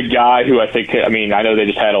the guy who I know they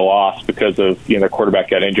just had a loss because of their quarterback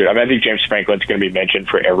got injured. I think James Franklin's going to be mentioned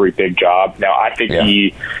for every big job. Now, I think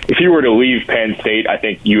if he were to leave Penn State, I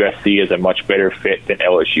think USC is a much better fit than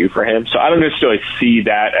LSU for him. So I don't necessarily see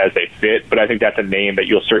that as a fit, but I think that's a name that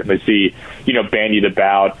you'll certainly see, bandied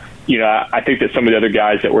about. I think that some of the other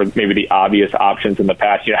guys that were maybe the obvious options in the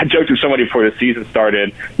past, I joked with somebody before the season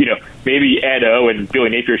started, maybe Ed O and Billy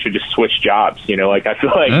Napier should just switch jobs. I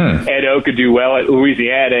feel like Ed O could do well at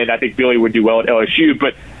Louisiana, and I think Billy would do well at LSU.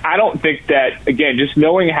 But I don't think that, again, just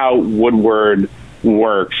knowing how Woodward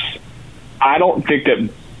works, I don't think that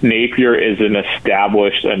Napier is an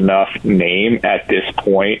established enough name at this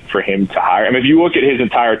point for him to hire. If you look at his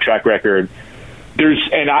entire track record,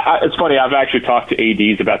 it's funny, I've actually talked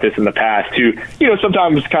to ADs about this in the past who,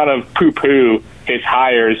 sometimes kind of poo-poo his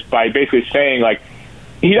hires by basically saying,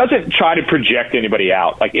 he doesn't try to project anybody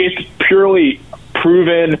out. It's purely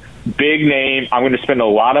proven big name. I'm going to spend a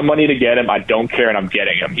lot of money to get him. I don't care, and I'm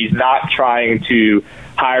getting him. He's not trying to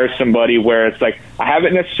hire somebody where it's like, I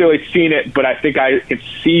haven't necessarily seen it, but I think I can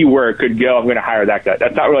see where it could go. I'm going to hire that guy.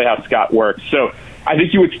 That's not really how Scott works. So I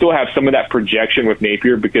think you would still have some of that projection with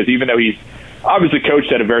Napier, because even though he's obviously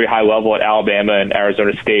coached at a very high level at Alabama and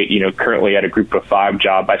Arizona State, currently at a group of 5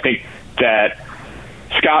 job, I think that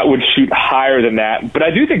Scott would shoot higher than that. But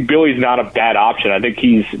I do think Billy's not a bad option. I think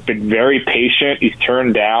he's been very patient. He's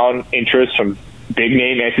turned down interest from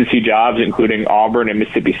big-name SEC jobs, including Auburn and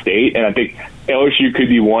Mississippi State. And I think LSU could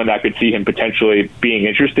be one that I could see him potentially being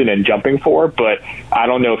interested in jumping for. But I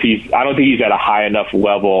don't think he's at a high enough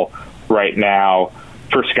level right now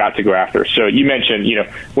for Scott to go after. So you mentioned,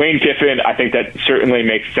 Lane Kiffin. I think that certainly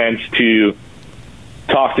makes sense to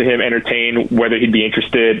talk to him, entertain whether he'd be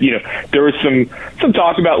interested. There was some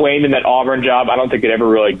talk about Lane in that Auburn job. I don't think it ever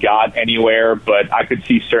really got anywhere, but I could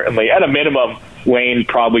see certainly at a minimum Lane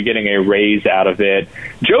probably getting a raise out of it.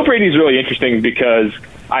 Joe Brady's really interesting because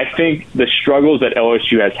I think the struggles that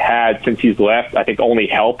LSU has had since he's left, I think only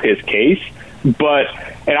help his case.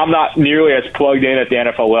 And I'm not nearly as plugged in at the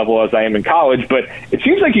NFL level as I am in college, but it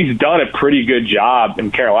seems like he's done a pretty good job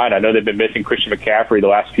in Carolina. I know they've been missing Christian McCaffrey the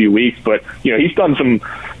last few weeks, but he's done some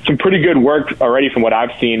pretty good work already from what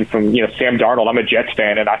I've seen from Sam Darnold. I'm a Jets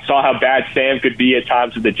fan, and I saw how bad Sam could be at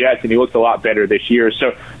times with the Jets, and he looked a lot better this year.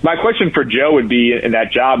 So my question for Joe would be in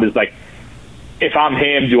that job is like, if I'm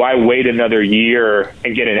him, do I wait another year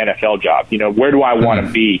and get an NFL job? Where do I want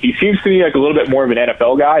to be? He seems to me like a little bit more of an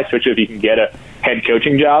NFL guy, especially if he can get a head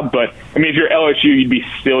coaching job. But, if you're LSU, you'd be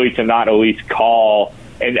silly to not at least call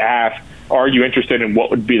and ask, are you interested in what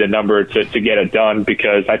would be the number to get it done?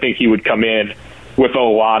 Because I think he would come in with a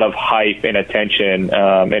lot of hype and attention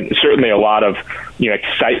and certainly a lot of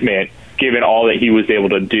excitement given all that he was able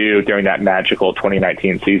to do during that magical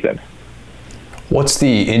 2019 season. What's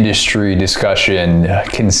the industry discussion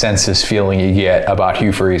consensus feeling you get about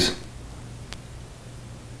Hugh Freeze?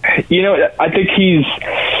 I think he's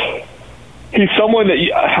someone that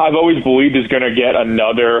I've always believed is going to get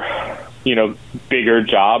another, bigger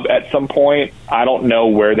job at some point. I don't know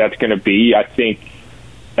where that's going to be. I think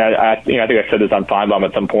I said this on Feinbaum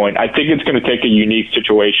at some point. I think it's going to take a unique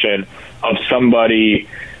situation of somebody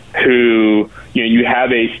who, you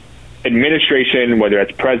have a administration, whether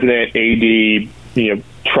it's president, AD,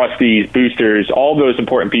 trustees, boosters, all those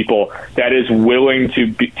important people that is willing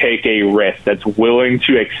to take a risk, that's willing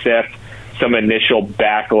to accept some initial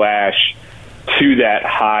backlash to that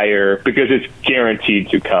hire because it's guaranteed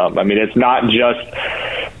to come. It's not just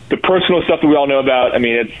the personal stuff that we all know about.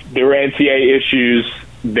 There were NCAA issues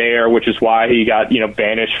there, which is why he got,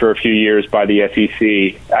 banished for a few years by the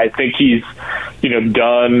SEC. I think he's,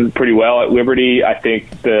 done pretty well at Liberty. I think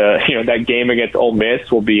that game against Ole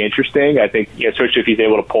Miss will be interesting. I think, especially if he's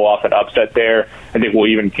able to pull off an upset there, I think we'll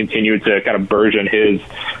even continue to kind of burgeon his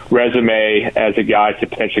resume as a guy to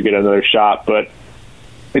potentially get another shot. But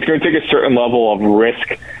it's going to take a certain level of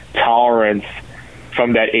risk tolerance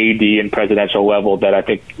from that AD and presidential level that I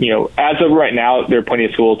think, as of right now, there are plenty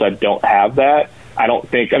of schools that don't have that.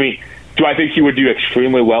 Do I think he would do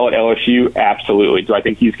extremely well at LSU? Absolutely. Do I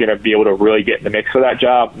think he's going to be able to really get in the mix for that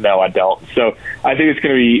job? No, I don't. So I think it's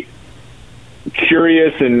going to be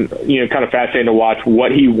curious and, kind of fascinating to watch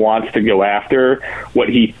what he wants to go after, what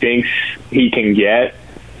he thinks he can get.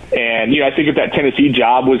 And, I think if that Tennessee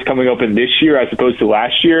job was coming open this year as opposed to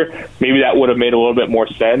last year, maybe that would have made a little bit more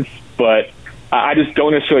sense. But I just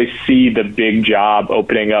don't necessarily see the big job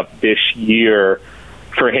opening up this year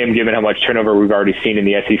for him, given how much turnover we've already seen in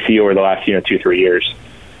the SEC over the last 2-3 years.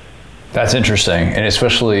 That's interesting, and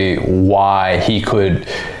especially why he could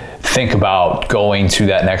think about going to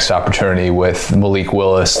that next opportunity with Malik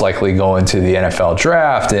Willis likely going to the NFL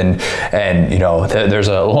draft. And there's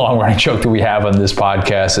a long running joke that we have on this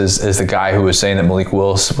podcast is the guy who was saying that Malik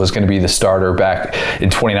Willis was going to be the starter back in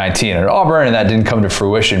 2019 at Auburn, and that didn't come to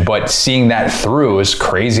fruition. But seeing that through, as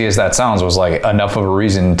crazy as that sounds, was like enough of a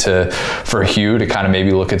reason for Hugh to kind of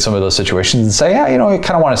maybe look at some of those situations and say, I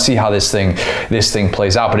kind of want to see how this thing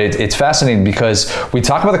plays out. But it's fascinating because we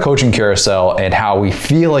talk about the coaching carousel and how we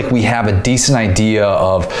feel like we have a decent idea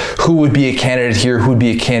of who would be a candidate here, who would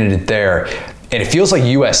be a candidate there. And it feels like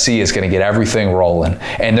USC is going to get everything rolling.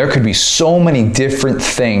 And there could be so many different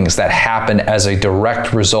things that happen as a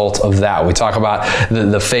direct result of that. We talk about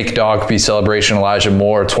the fake dog pee celebration, Elijah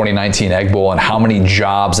Moore, 2019 Egg Bowl, and how many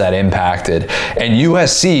jobs that impacted. And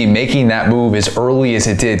USC making that move as early as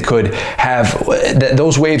it did could have,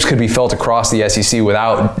 those waves could be felt across the SEC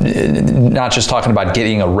without, not just talking about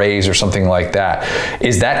getting a raise or something like that.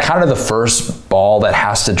 Is that kind of the first ball that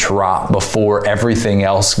has to drop before everything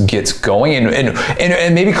else gets going? And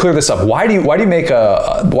And maybe clear this up. Why do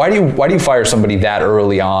you fire somebody that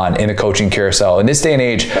early on in the coaching carousel? In this day and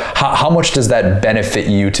age, how much does that benefit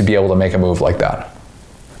you to be able to make a move like that?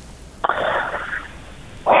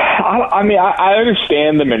 I mean, I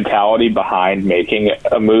understand the mentality behind making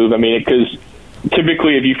a move. I mean, because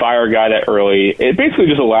typically if you fire a guy that early, it basically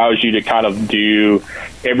just allows you to kind of do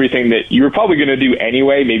everything that you were probably going to do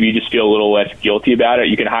anyway. Maybe you just feel a little less guilty about it.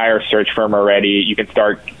 You can hire a search firm already. You can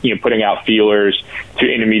start, putting out feelers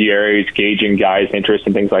to intermediaries, gauging guys' interest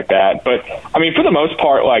and things like that. But I mean, for the most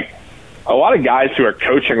part, like a lot of guys who are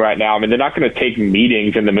coaching right now, I mean, they're not going to take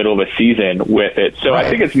meetings in the middle of a season with it. So right. I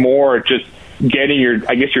think it's more just getting your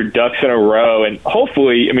ducks in a row. And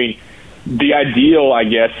hopefully, I mean, the ideal, I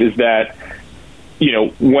guess, is that,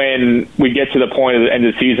 when we get to the point of the end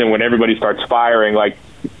of the season, when everybody starts firing, like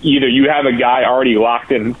either you have a guy already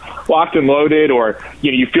locked and loaded, or,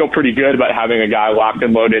 you feel pretty good about having a guy locked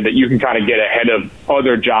and loaded that you can kind of get ahead of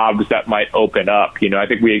other jobs that might open up. I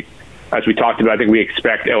think as we talked about, I think we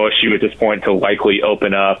expect LSU at this point to likely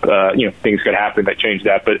open up. Things could happen that change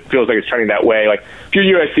that, but it feels like it's trending that way. Like if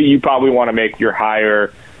you're USC, you probably want to make your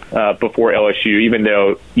hire before LSU, even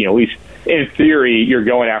though, at least in theory, you're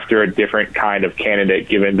going after a different kind of candidate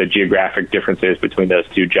given the geographic differences between those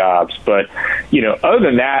two jobs. But, other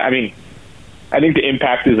than that, I mean, I think the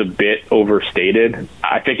impact is a bit overstated.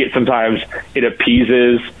 I think sometimes it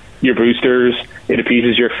appeases your boosters, it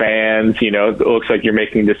appeases your fans, it looks like you're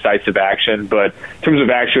making decisive action. But in terms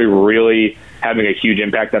of actually really having a huge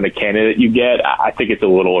impact on the candidate you get, I think it's a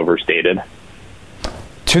little overstated.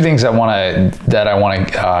 Two things that I want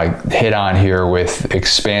to hit on here with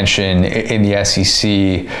expansion in the SEC,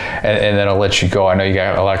 and then I'll let you go. I know you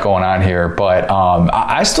got a lot going on here, but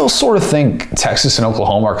I still sort of think Texas and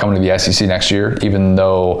Oklahoma are coming to the SEC next year, even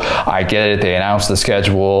though I get it. They announced the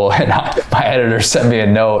schedule, and my editor sent me a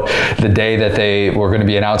note the day that they were going to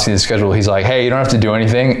be announcing the schedule. He's like, hey, you don't have to do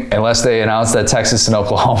anything unless they announce that Texas and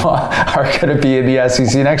Oklahoma are going to be in the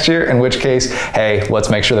SEC next year, in which case, hey, let's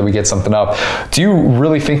make sure that we get something up. Do you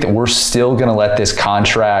really think that we're still going to let this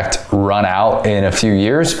contract run out in a few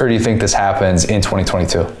years, or do you think this happens in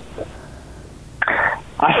 2022?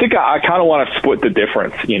 I think I kind of want to split the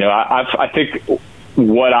difference. I think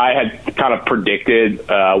what I had kind of predicted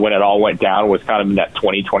when it all went down was kind of in that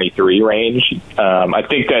 2023 range. I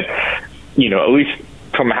think that, at least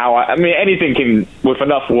from how I mean, anything can, with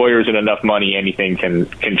enough lawyers and enough money, anything can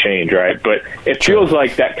change, right? But it feels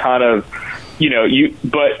like that kind of,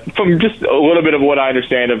 but from just a little bit of what I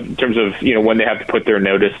understand in terms of, when they have to put their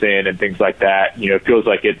notice in and things like that, it feels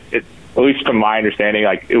like it, at least from my understanding,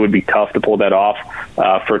 like it would be tough to pull that off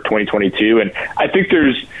for 2022. And I think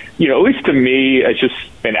there's, at least to me, as just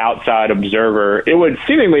an outside observer, it would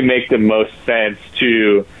seemingly make the most sense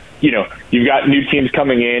to, you've got new teams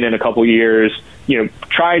coming in a couple years,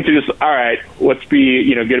 trying to just, all right, let's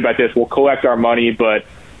be, good about this. We'll collect our money, but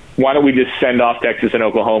why don't we just send off Texas and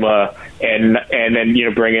Oklahoma and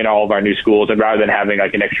then, bring in all of our new schools, and rather than having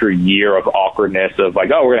like an extra year of awkwardness of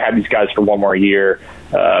like, oh, we're going to have these guys for one more year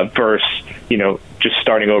versus, just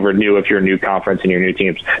starting over new if you're a new conference and your new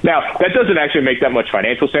teams. Now, that doesn't actually make that much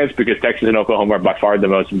financial sense because Texas and Oklahoma are by far the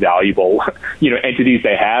most valuable, entities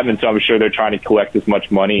they have. And so I'm sure they're trying to collect as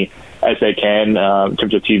much money as they can in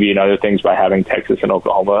terms of TV and other ththings by having Texas and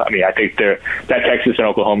Oklahoma. I mean, I think that Texas and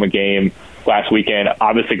Oklahoma game last weekend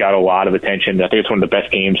obviously got a lot of attention. I think it's one of the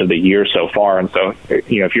best games of the year so far. And so,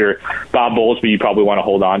 if you're Bob Bowlesby, you probably want to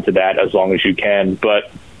hold on to that as long as you can.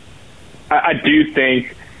 But I do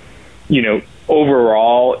think,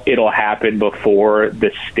 overall, it'll happen before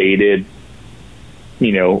the stated,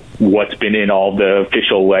 what's been in all the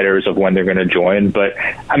official letters of when they're going to join. But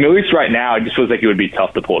I mean, at least right now, it just feels like it would be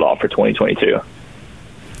tough to pull it off for 2022.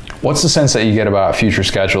 What's the sense that you get about future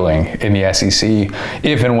scheduling in the SEC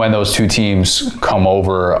if and when those two teams come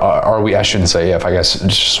over? Are we, I shouldn't say if, I guess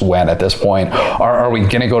just when at this point, are we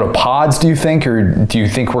going to go to pods, do you think, or do you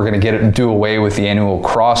think we're going to do away with the annual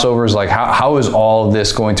crossovers? Like how is all of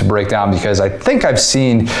this going to break down? Because I think I've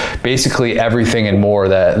seen basically everything and more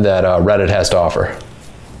that Reddit has to offer.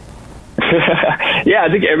 Yeah,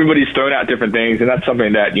 I think everybody's thrown out different things, and that's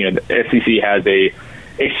something that, the SEC has a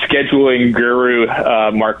scheduling guru,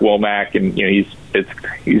 Mark Womack, and he's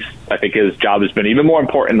I think his job has been even more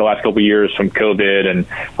important in the last couple of years from COVID and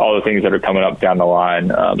all the things that are coming up down the line.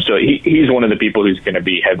 So he's one of the people who's going to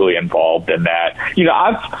be heavily involved in that.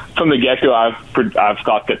 From the get-go, I've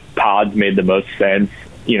thought that pods made the most sense.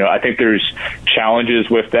 I think there's challenges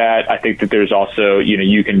with that. I think that there's also,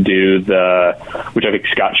 you can do which I think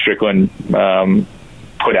Scott Strickland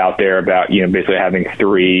put out there about, basically having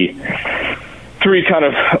three kind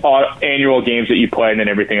of annual games that you play, and then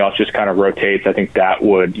everything else just kind of rotates. I think that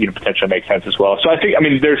would potentially make sense as well. So I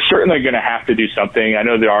think they're certainly going to have to do something. I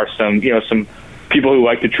know there are some people who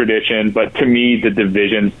like the tradition, but to me the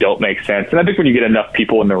divisions don't make sense. And I think when you get enough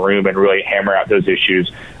people in the room and really hammer out those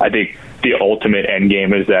issues, I think the ultimate end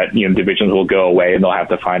game is that divisions will go away and they'll have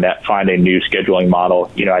to find a new scheduling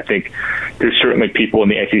model. I think there's certainly people in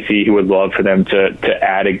the SEC who would love for them to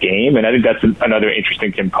add a game, and I think that's another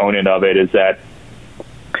interesting component of it, is that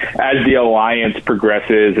as the alliance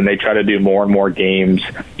progresses and they try to do more and more games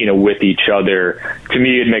with each other, to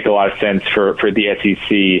me it'd make a lot of sense for the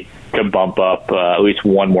SEC to bump up at least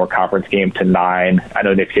one more conference game to 9. I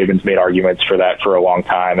know Nick Saban's made arguments for that for a long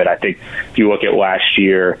time, and I think if you look at last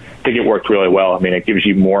year, I think it worked really well. It gives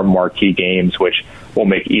you more marquee games, which will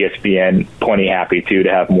make ESPN plenty happy too, to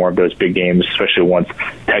have more of those big games, especially once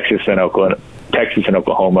Texas and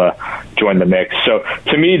Oklahoma join the mix. So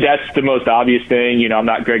to me, that's the most obvious thing. I'm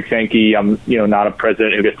not Greg Sankey. I'm not a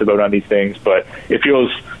president who gets to vote on these things, but it feels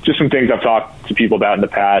just some things I've talked to people about in the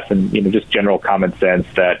past, and just general common sense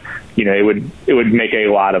that it would make a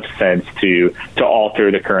lot of sense to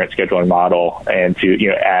alter the current scheduling model and to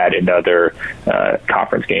add another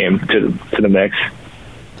conference game to the mix.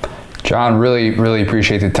 John, really, really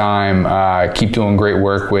appreciate the time. Keep doing great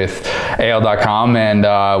work with AL.com, and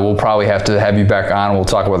we'll probably have to have you back on. We'll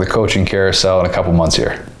talk about the coaching carousel in a couple months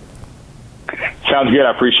here. Sounds good.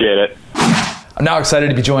 I appreciate it. I'm now excited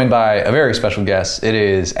to be joined by a very special guest. It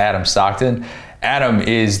is Adam Stockton. Adam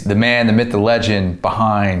is the man, the myth, the legend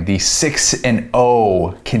behind the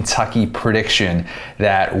 6-0 Kentucky prediction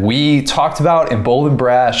that we talked about in Bold and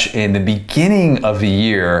Brash in the beginning of the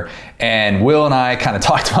year. And Will and I kind of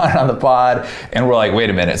talked about it on the pod, and we're like, wait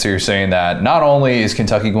a minute. So you're saying that not only is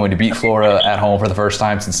Kentucky going to beat Florida at home for the first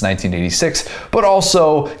time since 1986, but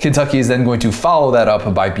also Kentucky is then going to follow that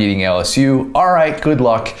up by beating LSU. All right, good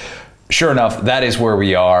luck. Sure enough, that is where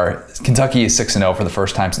we are. Kentucky is 6-0 for the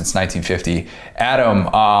first time since 1950.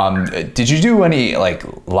 Adam, did you do any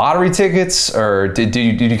lottery tickets, or did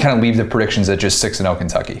you kind of leave the predictions at just 6-0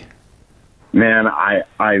 Kentucky? Man,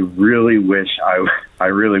 I really wish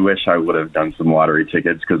I would have done some lottery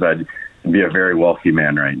tickets, because I'd be a very wealthy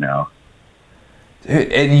man right now.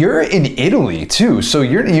 And you're in Italy too, so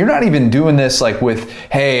you're not even doing this with,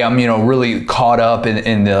 hey, I'm really caught up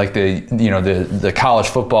in the college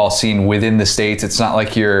football scene within the States. It's not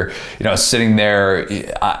like you're sitting there,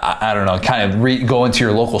 I don't know, kind of going to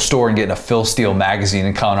your local store and getting a Phil Steele magazine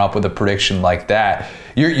and coming up with a prediction like that.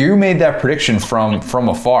 You made that prediction from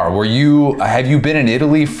afar. Have you been in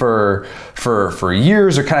Italy for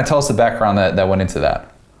years, or kind of tell us the background that went into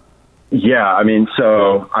that? Yeah,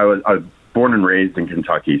 so I was born and raised in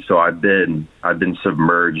Kentucky, so I've been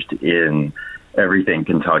submerged in everything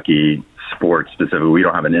Kentucky sports specifically. We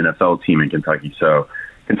don't have an NFL team in Kentucky, so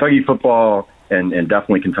Kentucky football and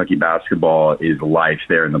definitely Kentucky basketball is life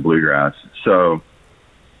there in the Bluegrass. So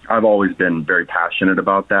I've always been very passionate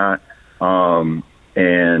about that.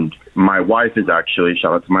 And my wife is actually,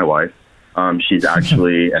 shout out to my wife, she's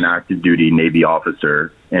actually an active duty Navy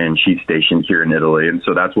officer, and she's stationed here in Italy. And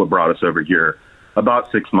so that's what brought us over here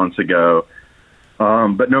about 6 months ago.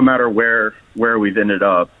 But no matter where we've ended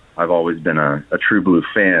up, I've always been a True Blue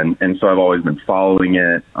fan, and so I've always been following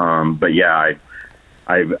it. But yeah,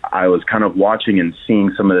 I was kind of watching and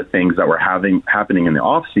seeing some of the things that were happening in the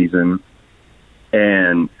off season,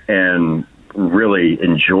 and really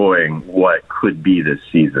enjoying what could be this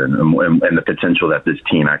season and the potential that this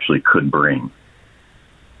team actually could bring.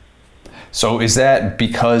 So is that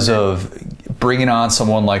because of bringing on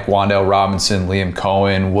someone like Wan'Dale Robinson, Liam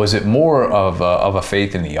Cohen? Was it more of a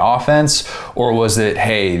faith in the offense, or was it,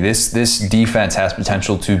 hey, this defense has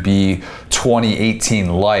potential to be 2018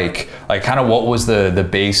 like kind of what was the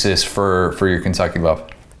basis for your Kentucky love?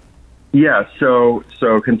 Yeah, so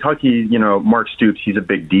Kentucky, Mark Stoops, he's a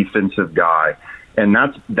big defensive guy, and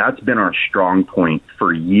that's been our strong point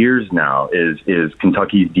for years now is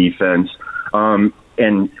Kentucky's defense.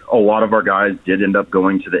 And a lot of our guys did end up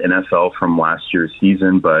going to the NFL from last year's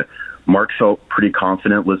season, but Mark felt pretty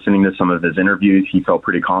confident listening to some of his interviews. He felt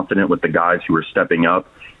pretty confident with the guys who were stepping up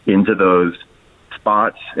into those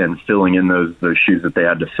spots and filling in those shoes that they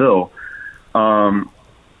had to fill.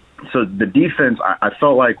 So the defense, I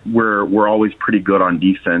felt like we're always pretty good on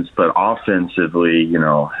defense, but offensively,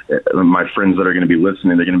 my friends that are going to be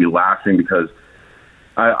listening, they're going to be laughing because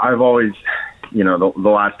I've always, the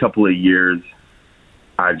last couple of years,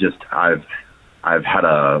 I've had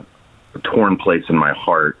a torn place in my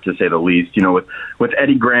heart, to say the least. With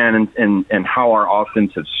Eddie Grant and how our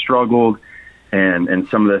offense has struggled, and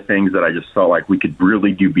some of the things that I just felt like we could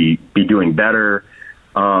really be doing better.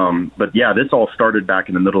 But yeah, this all started back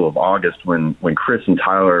in the middle of August when Chris and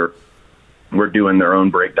Tyler were doing their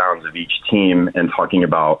own breakdowns of each team and talking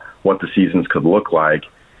about what the seasons could look like.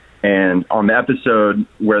 And on the episode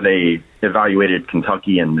where they evaluated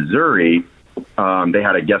Kentucky and Missouri, they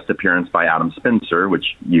had a guest appearance by Adam Spencer,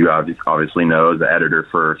 which you obviously know, the editor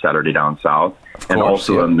for Saturday Down South, and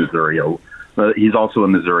also a Missouri. He's also a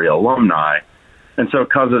Missouri alumni. And so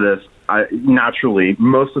because of this, naturally,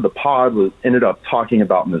 most of the pod ended up talking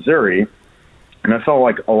about Missouri. And I felt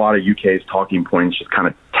like a lot of UK's talking points just kind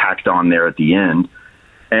of tacked on there at the end.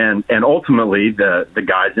 And ultimately, the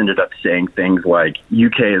guys ended up saying things like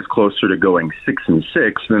UK is closer to going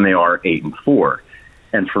 6-6 than they are 8-4.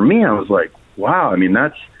 And for me, I was like, wow, I mean,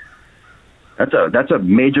 that's a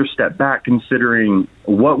major step back considering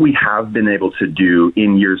what we have been able to do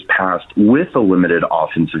in years past with a limited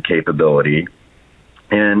offensive capability.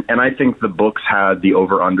 And I think the books had the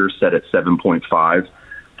over-under set at 7.5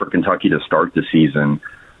 for Kentucky to start the season.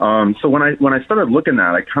 So when I started looking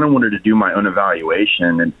at it, I kind of wanted to do my own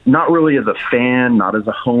evaluation, and not really as a fan, not as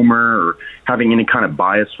a homer, or having any kind of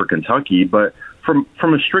bias for Kentucky, but from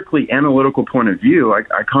a strictly analytical point of view, I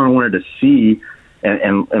kind of wanted to see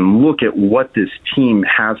and look at what this team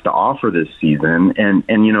has to offer this season.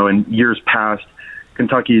 And you know, in years past,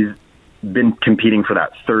 Kentucky's been competing for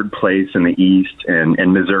that third place in the East, and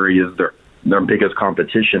Missouri is their biggest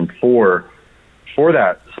competition for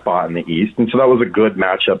that spot in the East. And so that was a good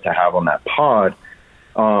matchup to have on that pod.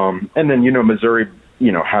 And then, you know, Missouri,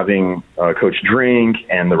 you know, having Coach Drink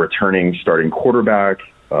and the returning starting quarterback,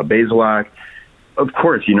 Bazelak, of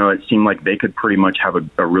course, you know, it seemed like they could pretty much have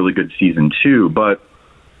a really good season too. But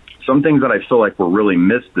some things that I feel like were really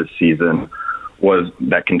missed this season was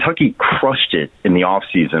that Kentucky crushed it in the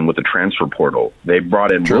offseason with the transfer portal. They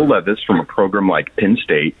brought in Will Levis from a program like Penn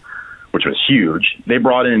State, which was huge. They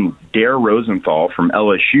brought in Dare Rosenthal from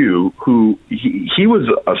LSU, who he was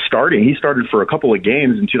he started for a couple of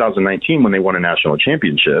games in 2019 when they won a national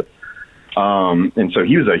championship. And so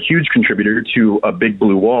he was a huge contributor to a big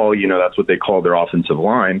blue wall. You know, that's what they call their offensive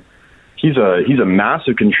line. He's a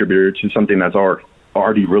massive contributor to something that's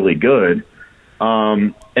already really good.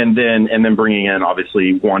 And then bringing in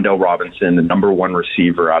obviously Wan'Dale Robinson, the number one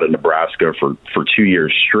receiver out of Nebraska for 2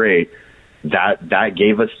 years straight. That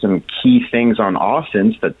gave us some key things on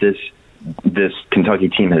offense that this Kentucky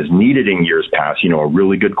team has needed in years past. You know, a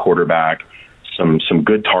really good quarterback, some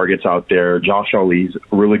good targets out there. Josh Ali's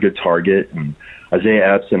a really good target, and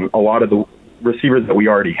Isaiah Epps, and a lot of the receivers that we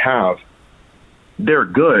already have, they're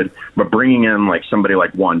good. But bringing in like somebody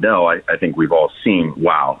like Wan'Dale, I think we've all seen,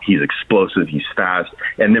 wow, he's explosive, he's fast,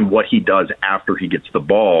 and then what he does after he gets the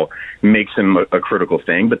ball makes him a critical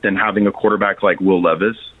thing. But then having a quarterback like Will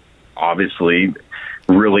Levis obviously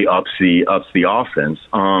really ups the offense.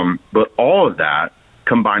 But all of that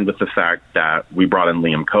combined with the fact that we brought in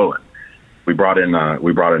Liam Cohen. We brought in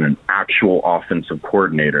an actual offensive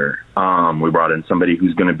coordinator. We brought in somebody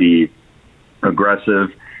who's going to be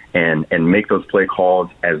aggressive and make those play calls,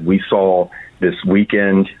 as we saw this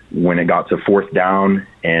weekend when it got to fourth down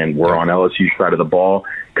and we're on LSU's side of the ball.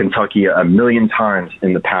 Kentucky, a million times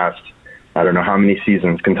in the past, I don't know how many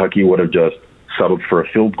seasons, Kentucky would have just settled for a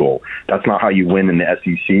field goal. That's not how you win in the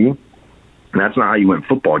SEC. And that's not how you win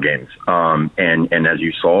football games. And as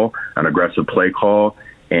you saw, an aggressive play call,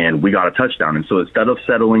 and we got a touchdown. And so instead of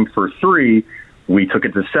settling for 3, we took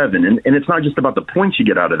it to 7. And it's not just about the points you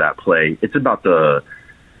get out of that play. It's about the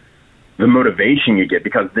motivation you get,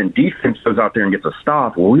 because then defense goes out there and gets a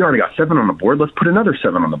stop. Well, we already got 7 on the board. Let's put another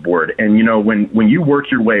 7 on the board. And, you know, when you work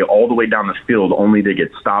your way all the way down the field only to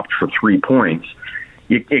get stopped for 3 points,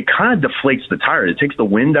 it kind of deflates the tires. It takes the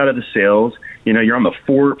wind out of the sails. You know, you're on the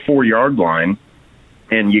 4-yard line,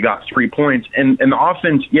 and you got 3 points. And the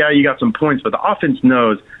offense, yeah, you got some points, but the offense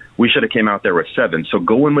knows we should have came out there with 7. So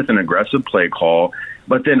go in with an aggressive play call,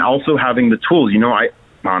 but then also having the tools. You know,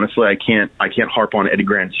 honestly, I can't harp on Eddie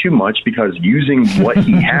Grant too much, because using what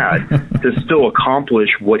he had to still accomplish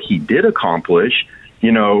what he did accomplish,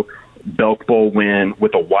 you know, Belk Bowl win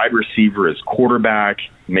with a wide receiver as quarterback,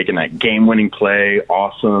 making that game-winning play,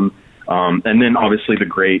 awesome. And then obviously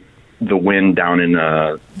the win down in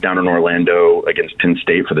Orlando against Penn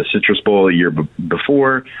State for the Citrus Bowl a year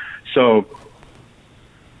before. So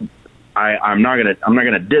I'm not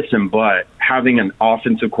gonna diss him, but having an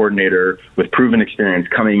offensive coordinator with proven experience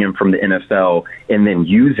coming in from the NFL, and then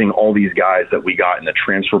using all these guys that we got in the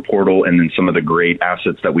transfer portal, and then some of the great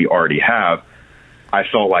assets that we already have, I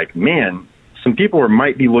felt like, man, some people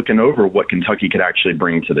might be looking over what Kentucky could actually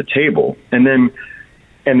bring to the table. And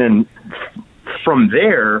then from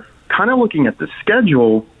there, kind of looking at the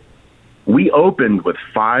schedule, we opened with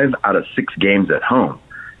 5 out of 6 games at home.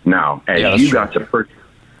 Now, as you got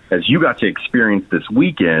to experience this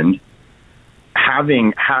weekend,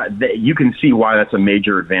 you can see why that's a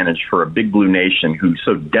major advantage for a Big Blue Nation who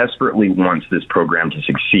so desperately wants this program to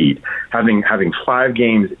succeed. Having 5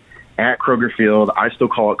 games at Kroger Field, I still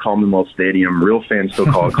call it Commonwealth Stadium. Real fans still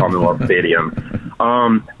call it Commonwealth Stadium.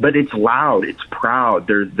 But it's loud, it's proud.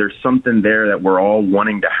 There's something there that we're all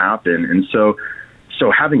wanting to happen, and so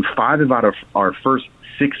having 5 out of our first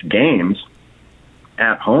 6 games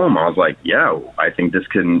at home, I was like, yeah, I think this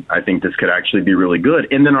could actually be really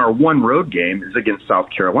good. And then our one road game is against South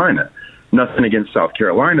Carolina. Nothing against South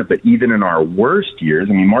Carolina, but even in our worst years,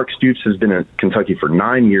 I mean, Mark Stoops has been in Kentucky for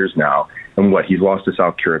 9 years now, and he's lost to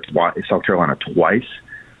South Carolina twice.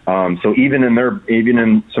 So even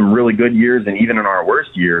in some really good years, and even in our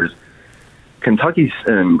worst years, Kentucky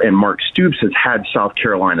and Mark Stoops has had South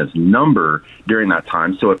Carolina's number during that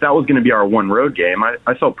time. So if that was going to be our one road game,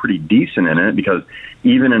 I felt pretty decent in it, because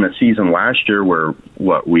even in a season last year where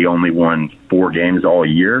we only won 4 games all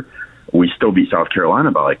year, we still beat South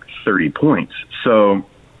Carolina by like 30 points. So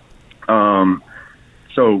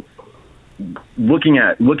looking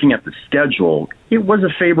at the schedule, it was a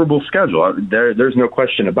favorable schedule. There's no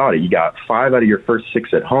question about it. You got 5 out of your first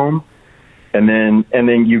 6 at home. And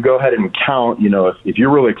then you go ahead and count, if you're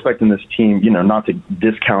really expecting this team, not to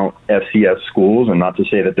discount FCS schools and not to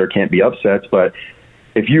say that there can't be upsets, but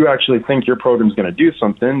if you actually think your program's going to do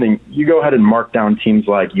something, then you go ahead and mark down teams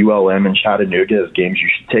like ULM and Chattanooga as games you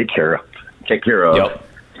should take care of. Yep.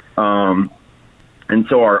 And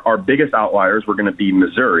so our biggest outliers were going to be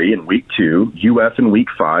Missouri in week 2, UF in week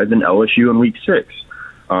 5, and LSU in week 6.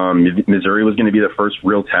 Missouri was going to be the first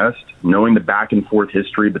real test. Knowing the back and forth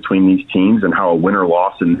history between these teams and how a win or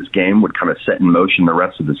loss in this game would kind of set in motion the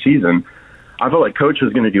rest of the season, I felt like Coach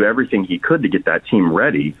was going to do everything he could to get that team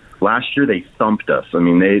ready. Last year, they thumped us. I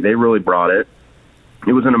mean, they really brought it.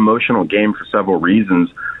 It was an emotional game for several reasons,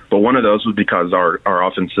 but one of those was because our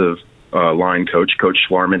offensive line coach, Coach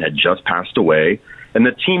Schlarman, had just passed away, and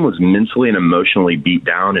the team was mentally and emotionally beat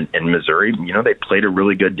down. And Missouri, they played a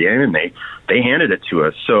really good game, and they handed it to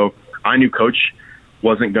us. So I knew Coach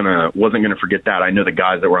wasn't gonna forget that. I know the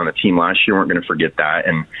guys that were on the team last year weren't gonna forget that,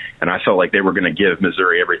 and I felt like they were gonna give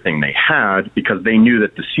Missouri everything they had, because they knew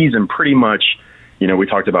that the season pretty much, we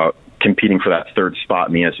talked about competing for that 3rd spot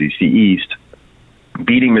in the SEC East.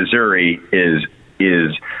 Beating Missouri is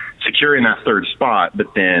securing that 3rd spot,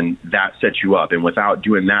 but then that sets you up. And without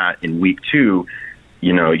doing that in week 2,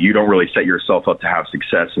 you don't really set yourself up to have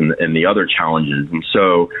success in the other challenges. And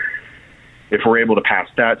so if we're able to pass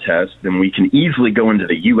that test, then we can easily go into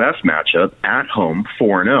the UF matchup at home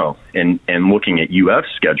 4-0. And looking at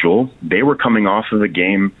UF's schedule, they were coming off of a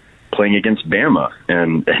game playing against Bama,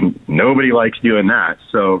 and nobody likes doing that.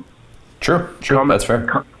 So True. That's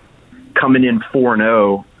fair. Coming in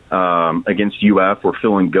 4-0 against UF, we're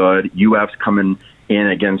feeling good. UF's coming in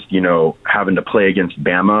against, having to play against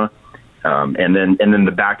Bama. And then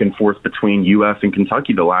the back and forth between UF and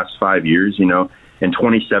Kentucky the last 5 years, in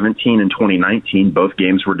 2017 and 2019, both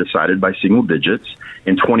games were decided by single digits.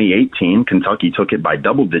 In 2018, Kentucky took it by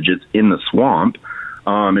double digits in the Swamp.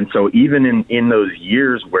 And so even in those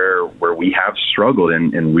years where we have struggled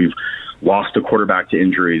and we've lost a quarterback to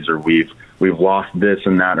injuries, or we've lost this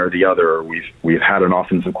and that or the other, or we've had an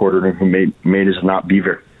offensive coordinator who made us not be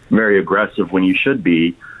very, very aggressive when you should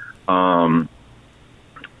be,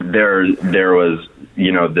 there was,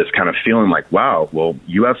 this kind of feeling like, wow, well,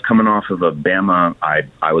 UF's coming off of a Bama.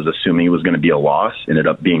 I was assuming it was going to be a loss. Ended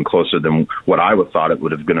up being closer than what I would thought it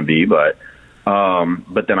would have going to be. But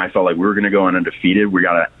then I felt like we were going to go in undefeated. We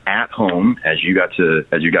got it at home, as you got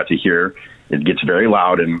to hear. It gets very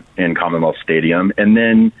loud in Commonwealth Stadium. And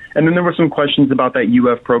then there were some questions about that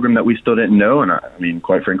UF program that we still didn't know. And I mean,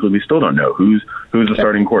 quite frankly, we still don't know who's the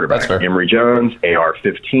starting quarterback. Emory Jones,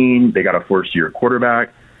 AR-15. They got a first-year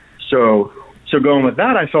quarterback. So going with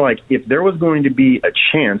that, I felt like if there was going to be a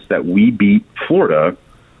chance that we beat Florida,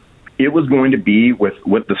 it was going to be with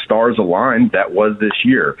the stars aligned that was this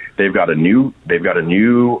year. They've got a new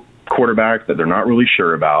quarterback that they're not really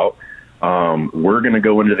sure about. We're going to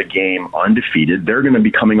go into the game undefeated. They're going to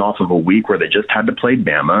be coming off of a week where they just had to play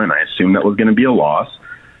Bama, and I assumed that was going to be a loss.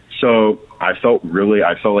 So I felt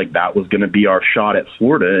like that was going to be our shot at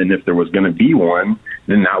Florida, and if there was going to be one,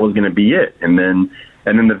 then that was going to be it. And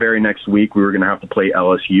then the very next week, we were going to have to play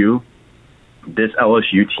LSU. This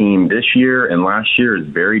LSU team this year and last year is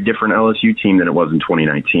a very different LSU team than it was in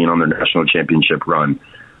 2019 on their national championship run.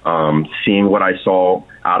 Seeing what I saw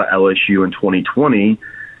out of LSU in 2020,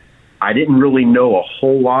 I didn't really know a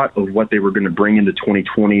whole lot of what they were going to bring into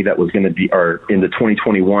 2020 that was going to be, or into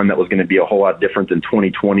 2021 that was going to be a whole lot different than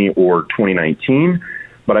 2020 or 2019.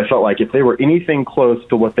 But I felt like if they were anything close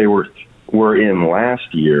to what they were in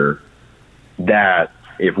last year, that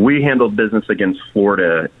if we handled business against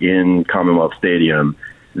Florida in Commonwealth Stadium,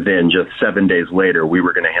 then just 7 days later we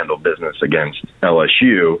were going to handle business against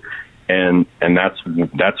LSU, and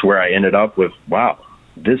that's where I ended up with, wow,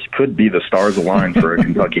 this could be the stars aligned for a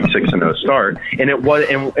Kentucky 6-0 start. And it was,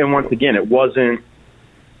 and once again, it wasn't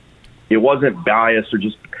biased or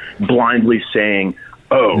just blindly saying,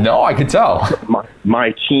 oh, no, I could tell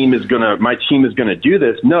my team is gonna do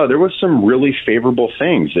this. No, there was some really favorable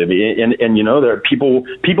things. I mean, and you know, there are people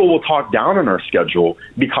will talk down on our schedule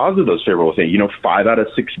because of those favorable things. You know, 5 out of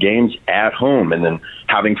 6 games at home, and then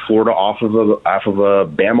having Florida off of a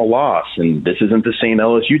Bama loss, and this isn't the same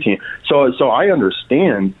LSU team. So I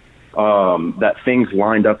understand that things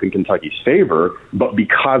lined up in Kentucky's favor, but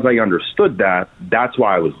because I understood that, that's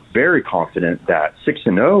why I was very confident that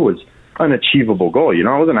 6-0 was an achievable goal. You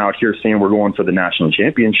know, I wasn't out here saying we're going for the national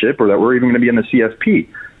championship or that we're even going to be in the CFP,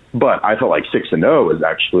 but I felt like 6-0 is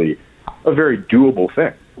actually a very doable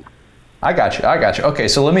thing. I got you. Okay,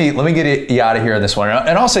 so let me get you out of here on this one,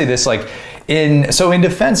 and I'll say this: like in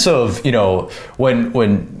defense of, you know, when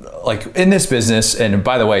like in this business, and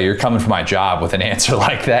by the way, you're coming from my job with an answer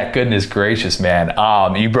like that. Goodness gracious, man.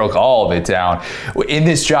 You broke all of it down in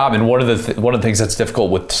this job. And one of the things that's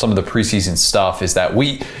difficult with some of the preseason stuff is that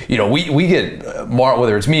we get,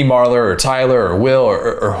 whether it's me, Marler, or Tyler, or Will,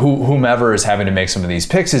 or whomever is having to make some of these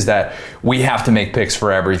picks, is that we have to make picks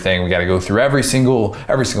for everything. We got to go through every single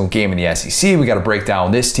game in the SEC. We got to break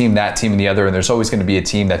down this team, that team, and the other. And there's always going to be a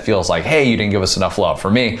team that feels like, hey, you didn't give us enough love.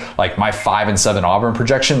 For me, like my 5-7 Auburn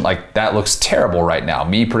projection, like that looks terrible right now.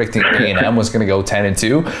 Me predicting A&M was going to go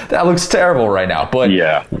 10-2, that looks terrible right now. But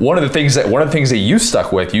yeah, one of the things that you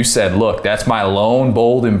stuck with, you said, look, that's my lone,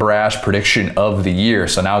 bold, and brash prediction of the year.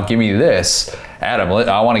 So now give me this, Adam.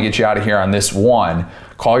 I want to get you out of here on this one.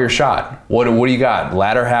 Call your shot. What do you got?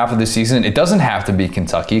 Latter half of the season. It doesn't have to be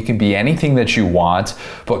Kentucky. It can be anything that you want.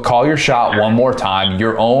 But call your shot one more time.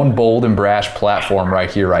 Your own bold and brash platform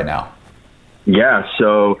right here, right now. Yeah.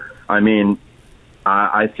 So I mean,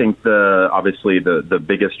 I think obviously the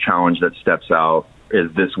biggest challenge that steps out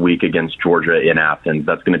is this week against Georgia in Athens.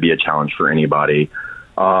 That's going to be a challenge for anybody.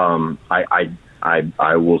 I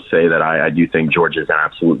will say that I do think Georgia is an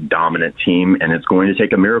absolute dominant team, and it's going to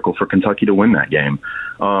take a miracle for Kentucky to win that game.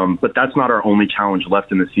 But that's not our only challenge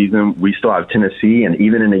left in the season. We still have Tennessee, and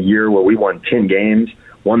even in a year where we won 10 games,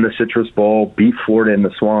 won the Citrus Bowl, beat Florida in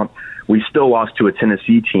the Swamp, we still lost to a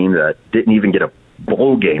Tennessee team that didn't even get a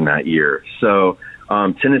bowl game that year. So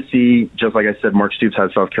Tennessee, just like I said, Mark Stoops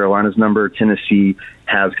has South Carolina's number. Tennessee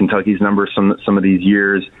has Kentucky's number some of these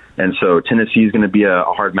years. And so Tennessee is going to be a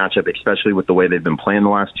hard matchup, especially with the way they've been playing the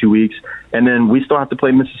last 2 weeks. And then we still have to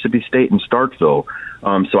play Mississippi State and Starkville.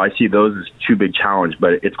 So I see those as two big challenges,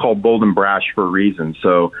 but it's called bold and brash for a reason.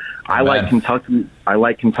 So I like Kentucky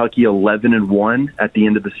 11-1 at the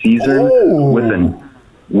end of the season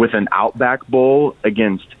with an Outback Bowl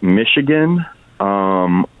against Michigan,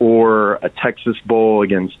 or a Texas Bowl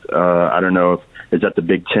against, I don't know, is that the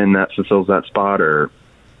Big Ten that fulfills that spot or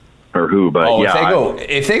who? But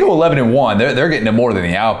if they go 11-1, they're getting to more than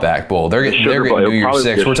the Outback Bowl. They're getting New Year's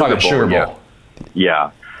Six. We're talking Sugar Bowl. Yeah.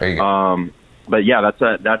 There you go. But yeah,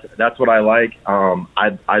 that's what I like.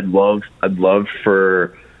 I'd love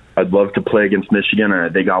to play against Michigan.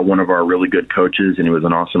 They got one of our really good coaches, and he was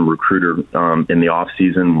an awesome recruiter in the off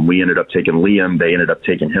season. We ended up taking Liam. They ended up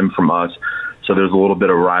taking him from us. So there's a little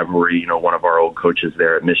bit of rivalry. You know, one of our old coaches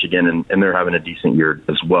there at Michigan, and they're having a decent year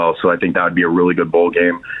as well. So I think that would be a really good bowl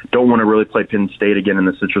game. Don't want to really play Penn State again in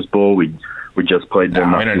the Citrus Bowl. We just played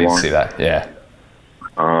them. I don't need to see that. Yeah.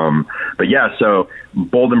 But yeah, so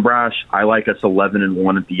bold and brash. I like us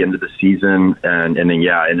 11-1 at the end of the season, and then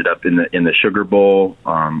ended up in the Sugar Bowl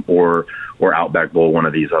or Outback Bowl, one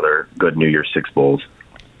of these other good New Year's Six bowls.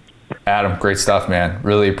 Adam, great stuff, man.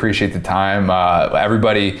 Really appreciate the time.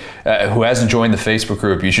 Everybody who hasn't joined the Facebook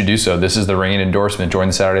group, you should do so. This is the ringing endorsement. Join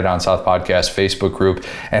the Saturday Down South Podcast Facebook group.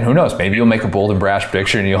 And who knows, maybe you'll make a bold and brash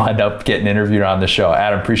prediction and you'll end up getting interviewed on the show.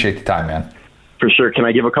 Adam, appreciate the time, man. For sure. Can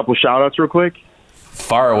I give a couple shout-outs real quick?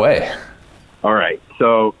 Far away. All right.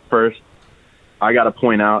 So first, I got to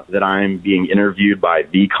point out that I'm being interviewed by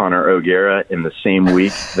the Connor O'Gara in the same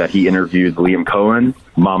week that he interviewed Liam Cohen.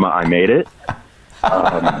 Mama, I made it.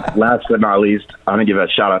 Last but not least, I'm going to give a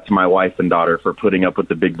shout out to my wife and daughter for putting up with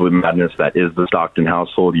the big blue madness that is the Stockton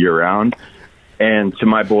household year round. And to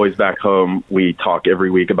my boys back home, we talk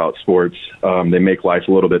every week about sports. They make life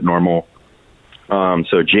a little bit normal.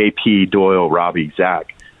 So JP, Doyle, Robbie,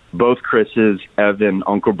 Zach, both Chris's, Evan,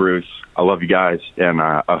 Uncle Bruce. I love you guys, and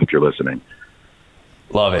I hope you're listening.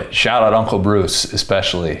 Love it. Shout out Uncle Bruce,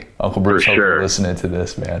 especially. Uncle Bruce, hope you're listening to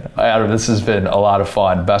this, man. Adam, this has been a lot of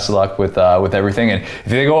fun. Best of luck with everything. And if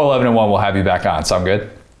they go 11-1, we'll have you back on. Sound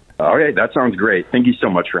good? Okay, that sounds great. Thank you so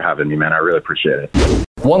much for having me, man. I really appreciate it.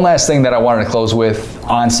 One last thing that I wanted to close with.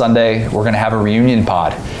 On Sunday, we're going to have a reunion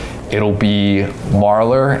pod. It'll be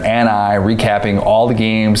Marler and I recapping all the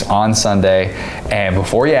games on Sunday. And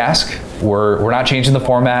before you ask, we're not changing the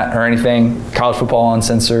format or anything. College Football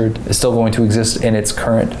Uncensored is still going to exist in its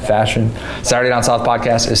current fashion. Saturday Down South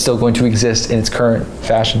podcast is still going to exist in its current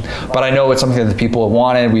fashion. But I know it's something that the people have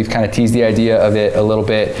wanted. We've kind of teased the idea of it a little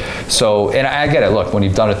bit. So, and I get it. Look, when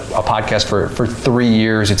you've done a podcast for 3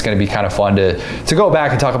 years, it's going to be kind of fun to go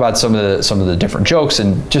back and talk about some of the different jokes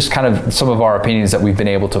and just kind of some of our opinions that we've been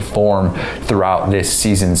able to form throughout this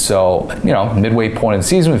season. So, midway point of the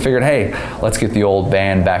season, we figured, hey, let's get the old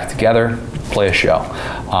band back together, play a show.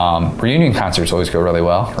 Reunion concerts always go really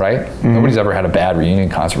well, right? Mm-hmm. Nobody's ever had a bad reunion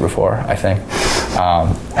concert before, I think.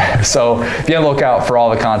 So be on the lookout for all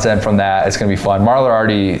the content from that. It's going to be fun.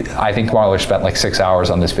 I think Marler spent like 6 hours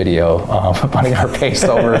on this video, putting our pace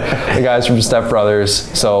over the guys from Step Brothers.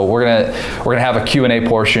 So we're gonna have a Q&A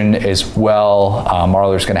portion as well.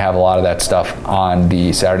 Marler's going to have a lot of that stuff on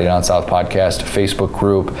the Saturday Down South podcast Facebook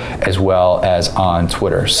group as well as on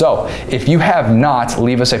Twitter. So if you have not,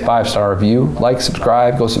 leave us a 5-star review, like,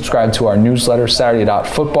 subscribe, go subscribe to our newsletter,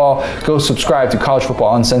 Saturday.Football. Go subscribe to College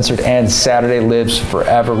Football Uncensored and Saturday Lives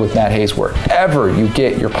Forever with Matt Hayes. Wherever you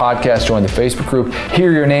get your podcast, join the Facebook group,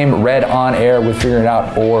 hear your name read on air with Figuring It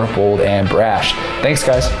Out or Bold and Brash. Thanks,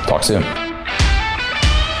 guys. Talk soon.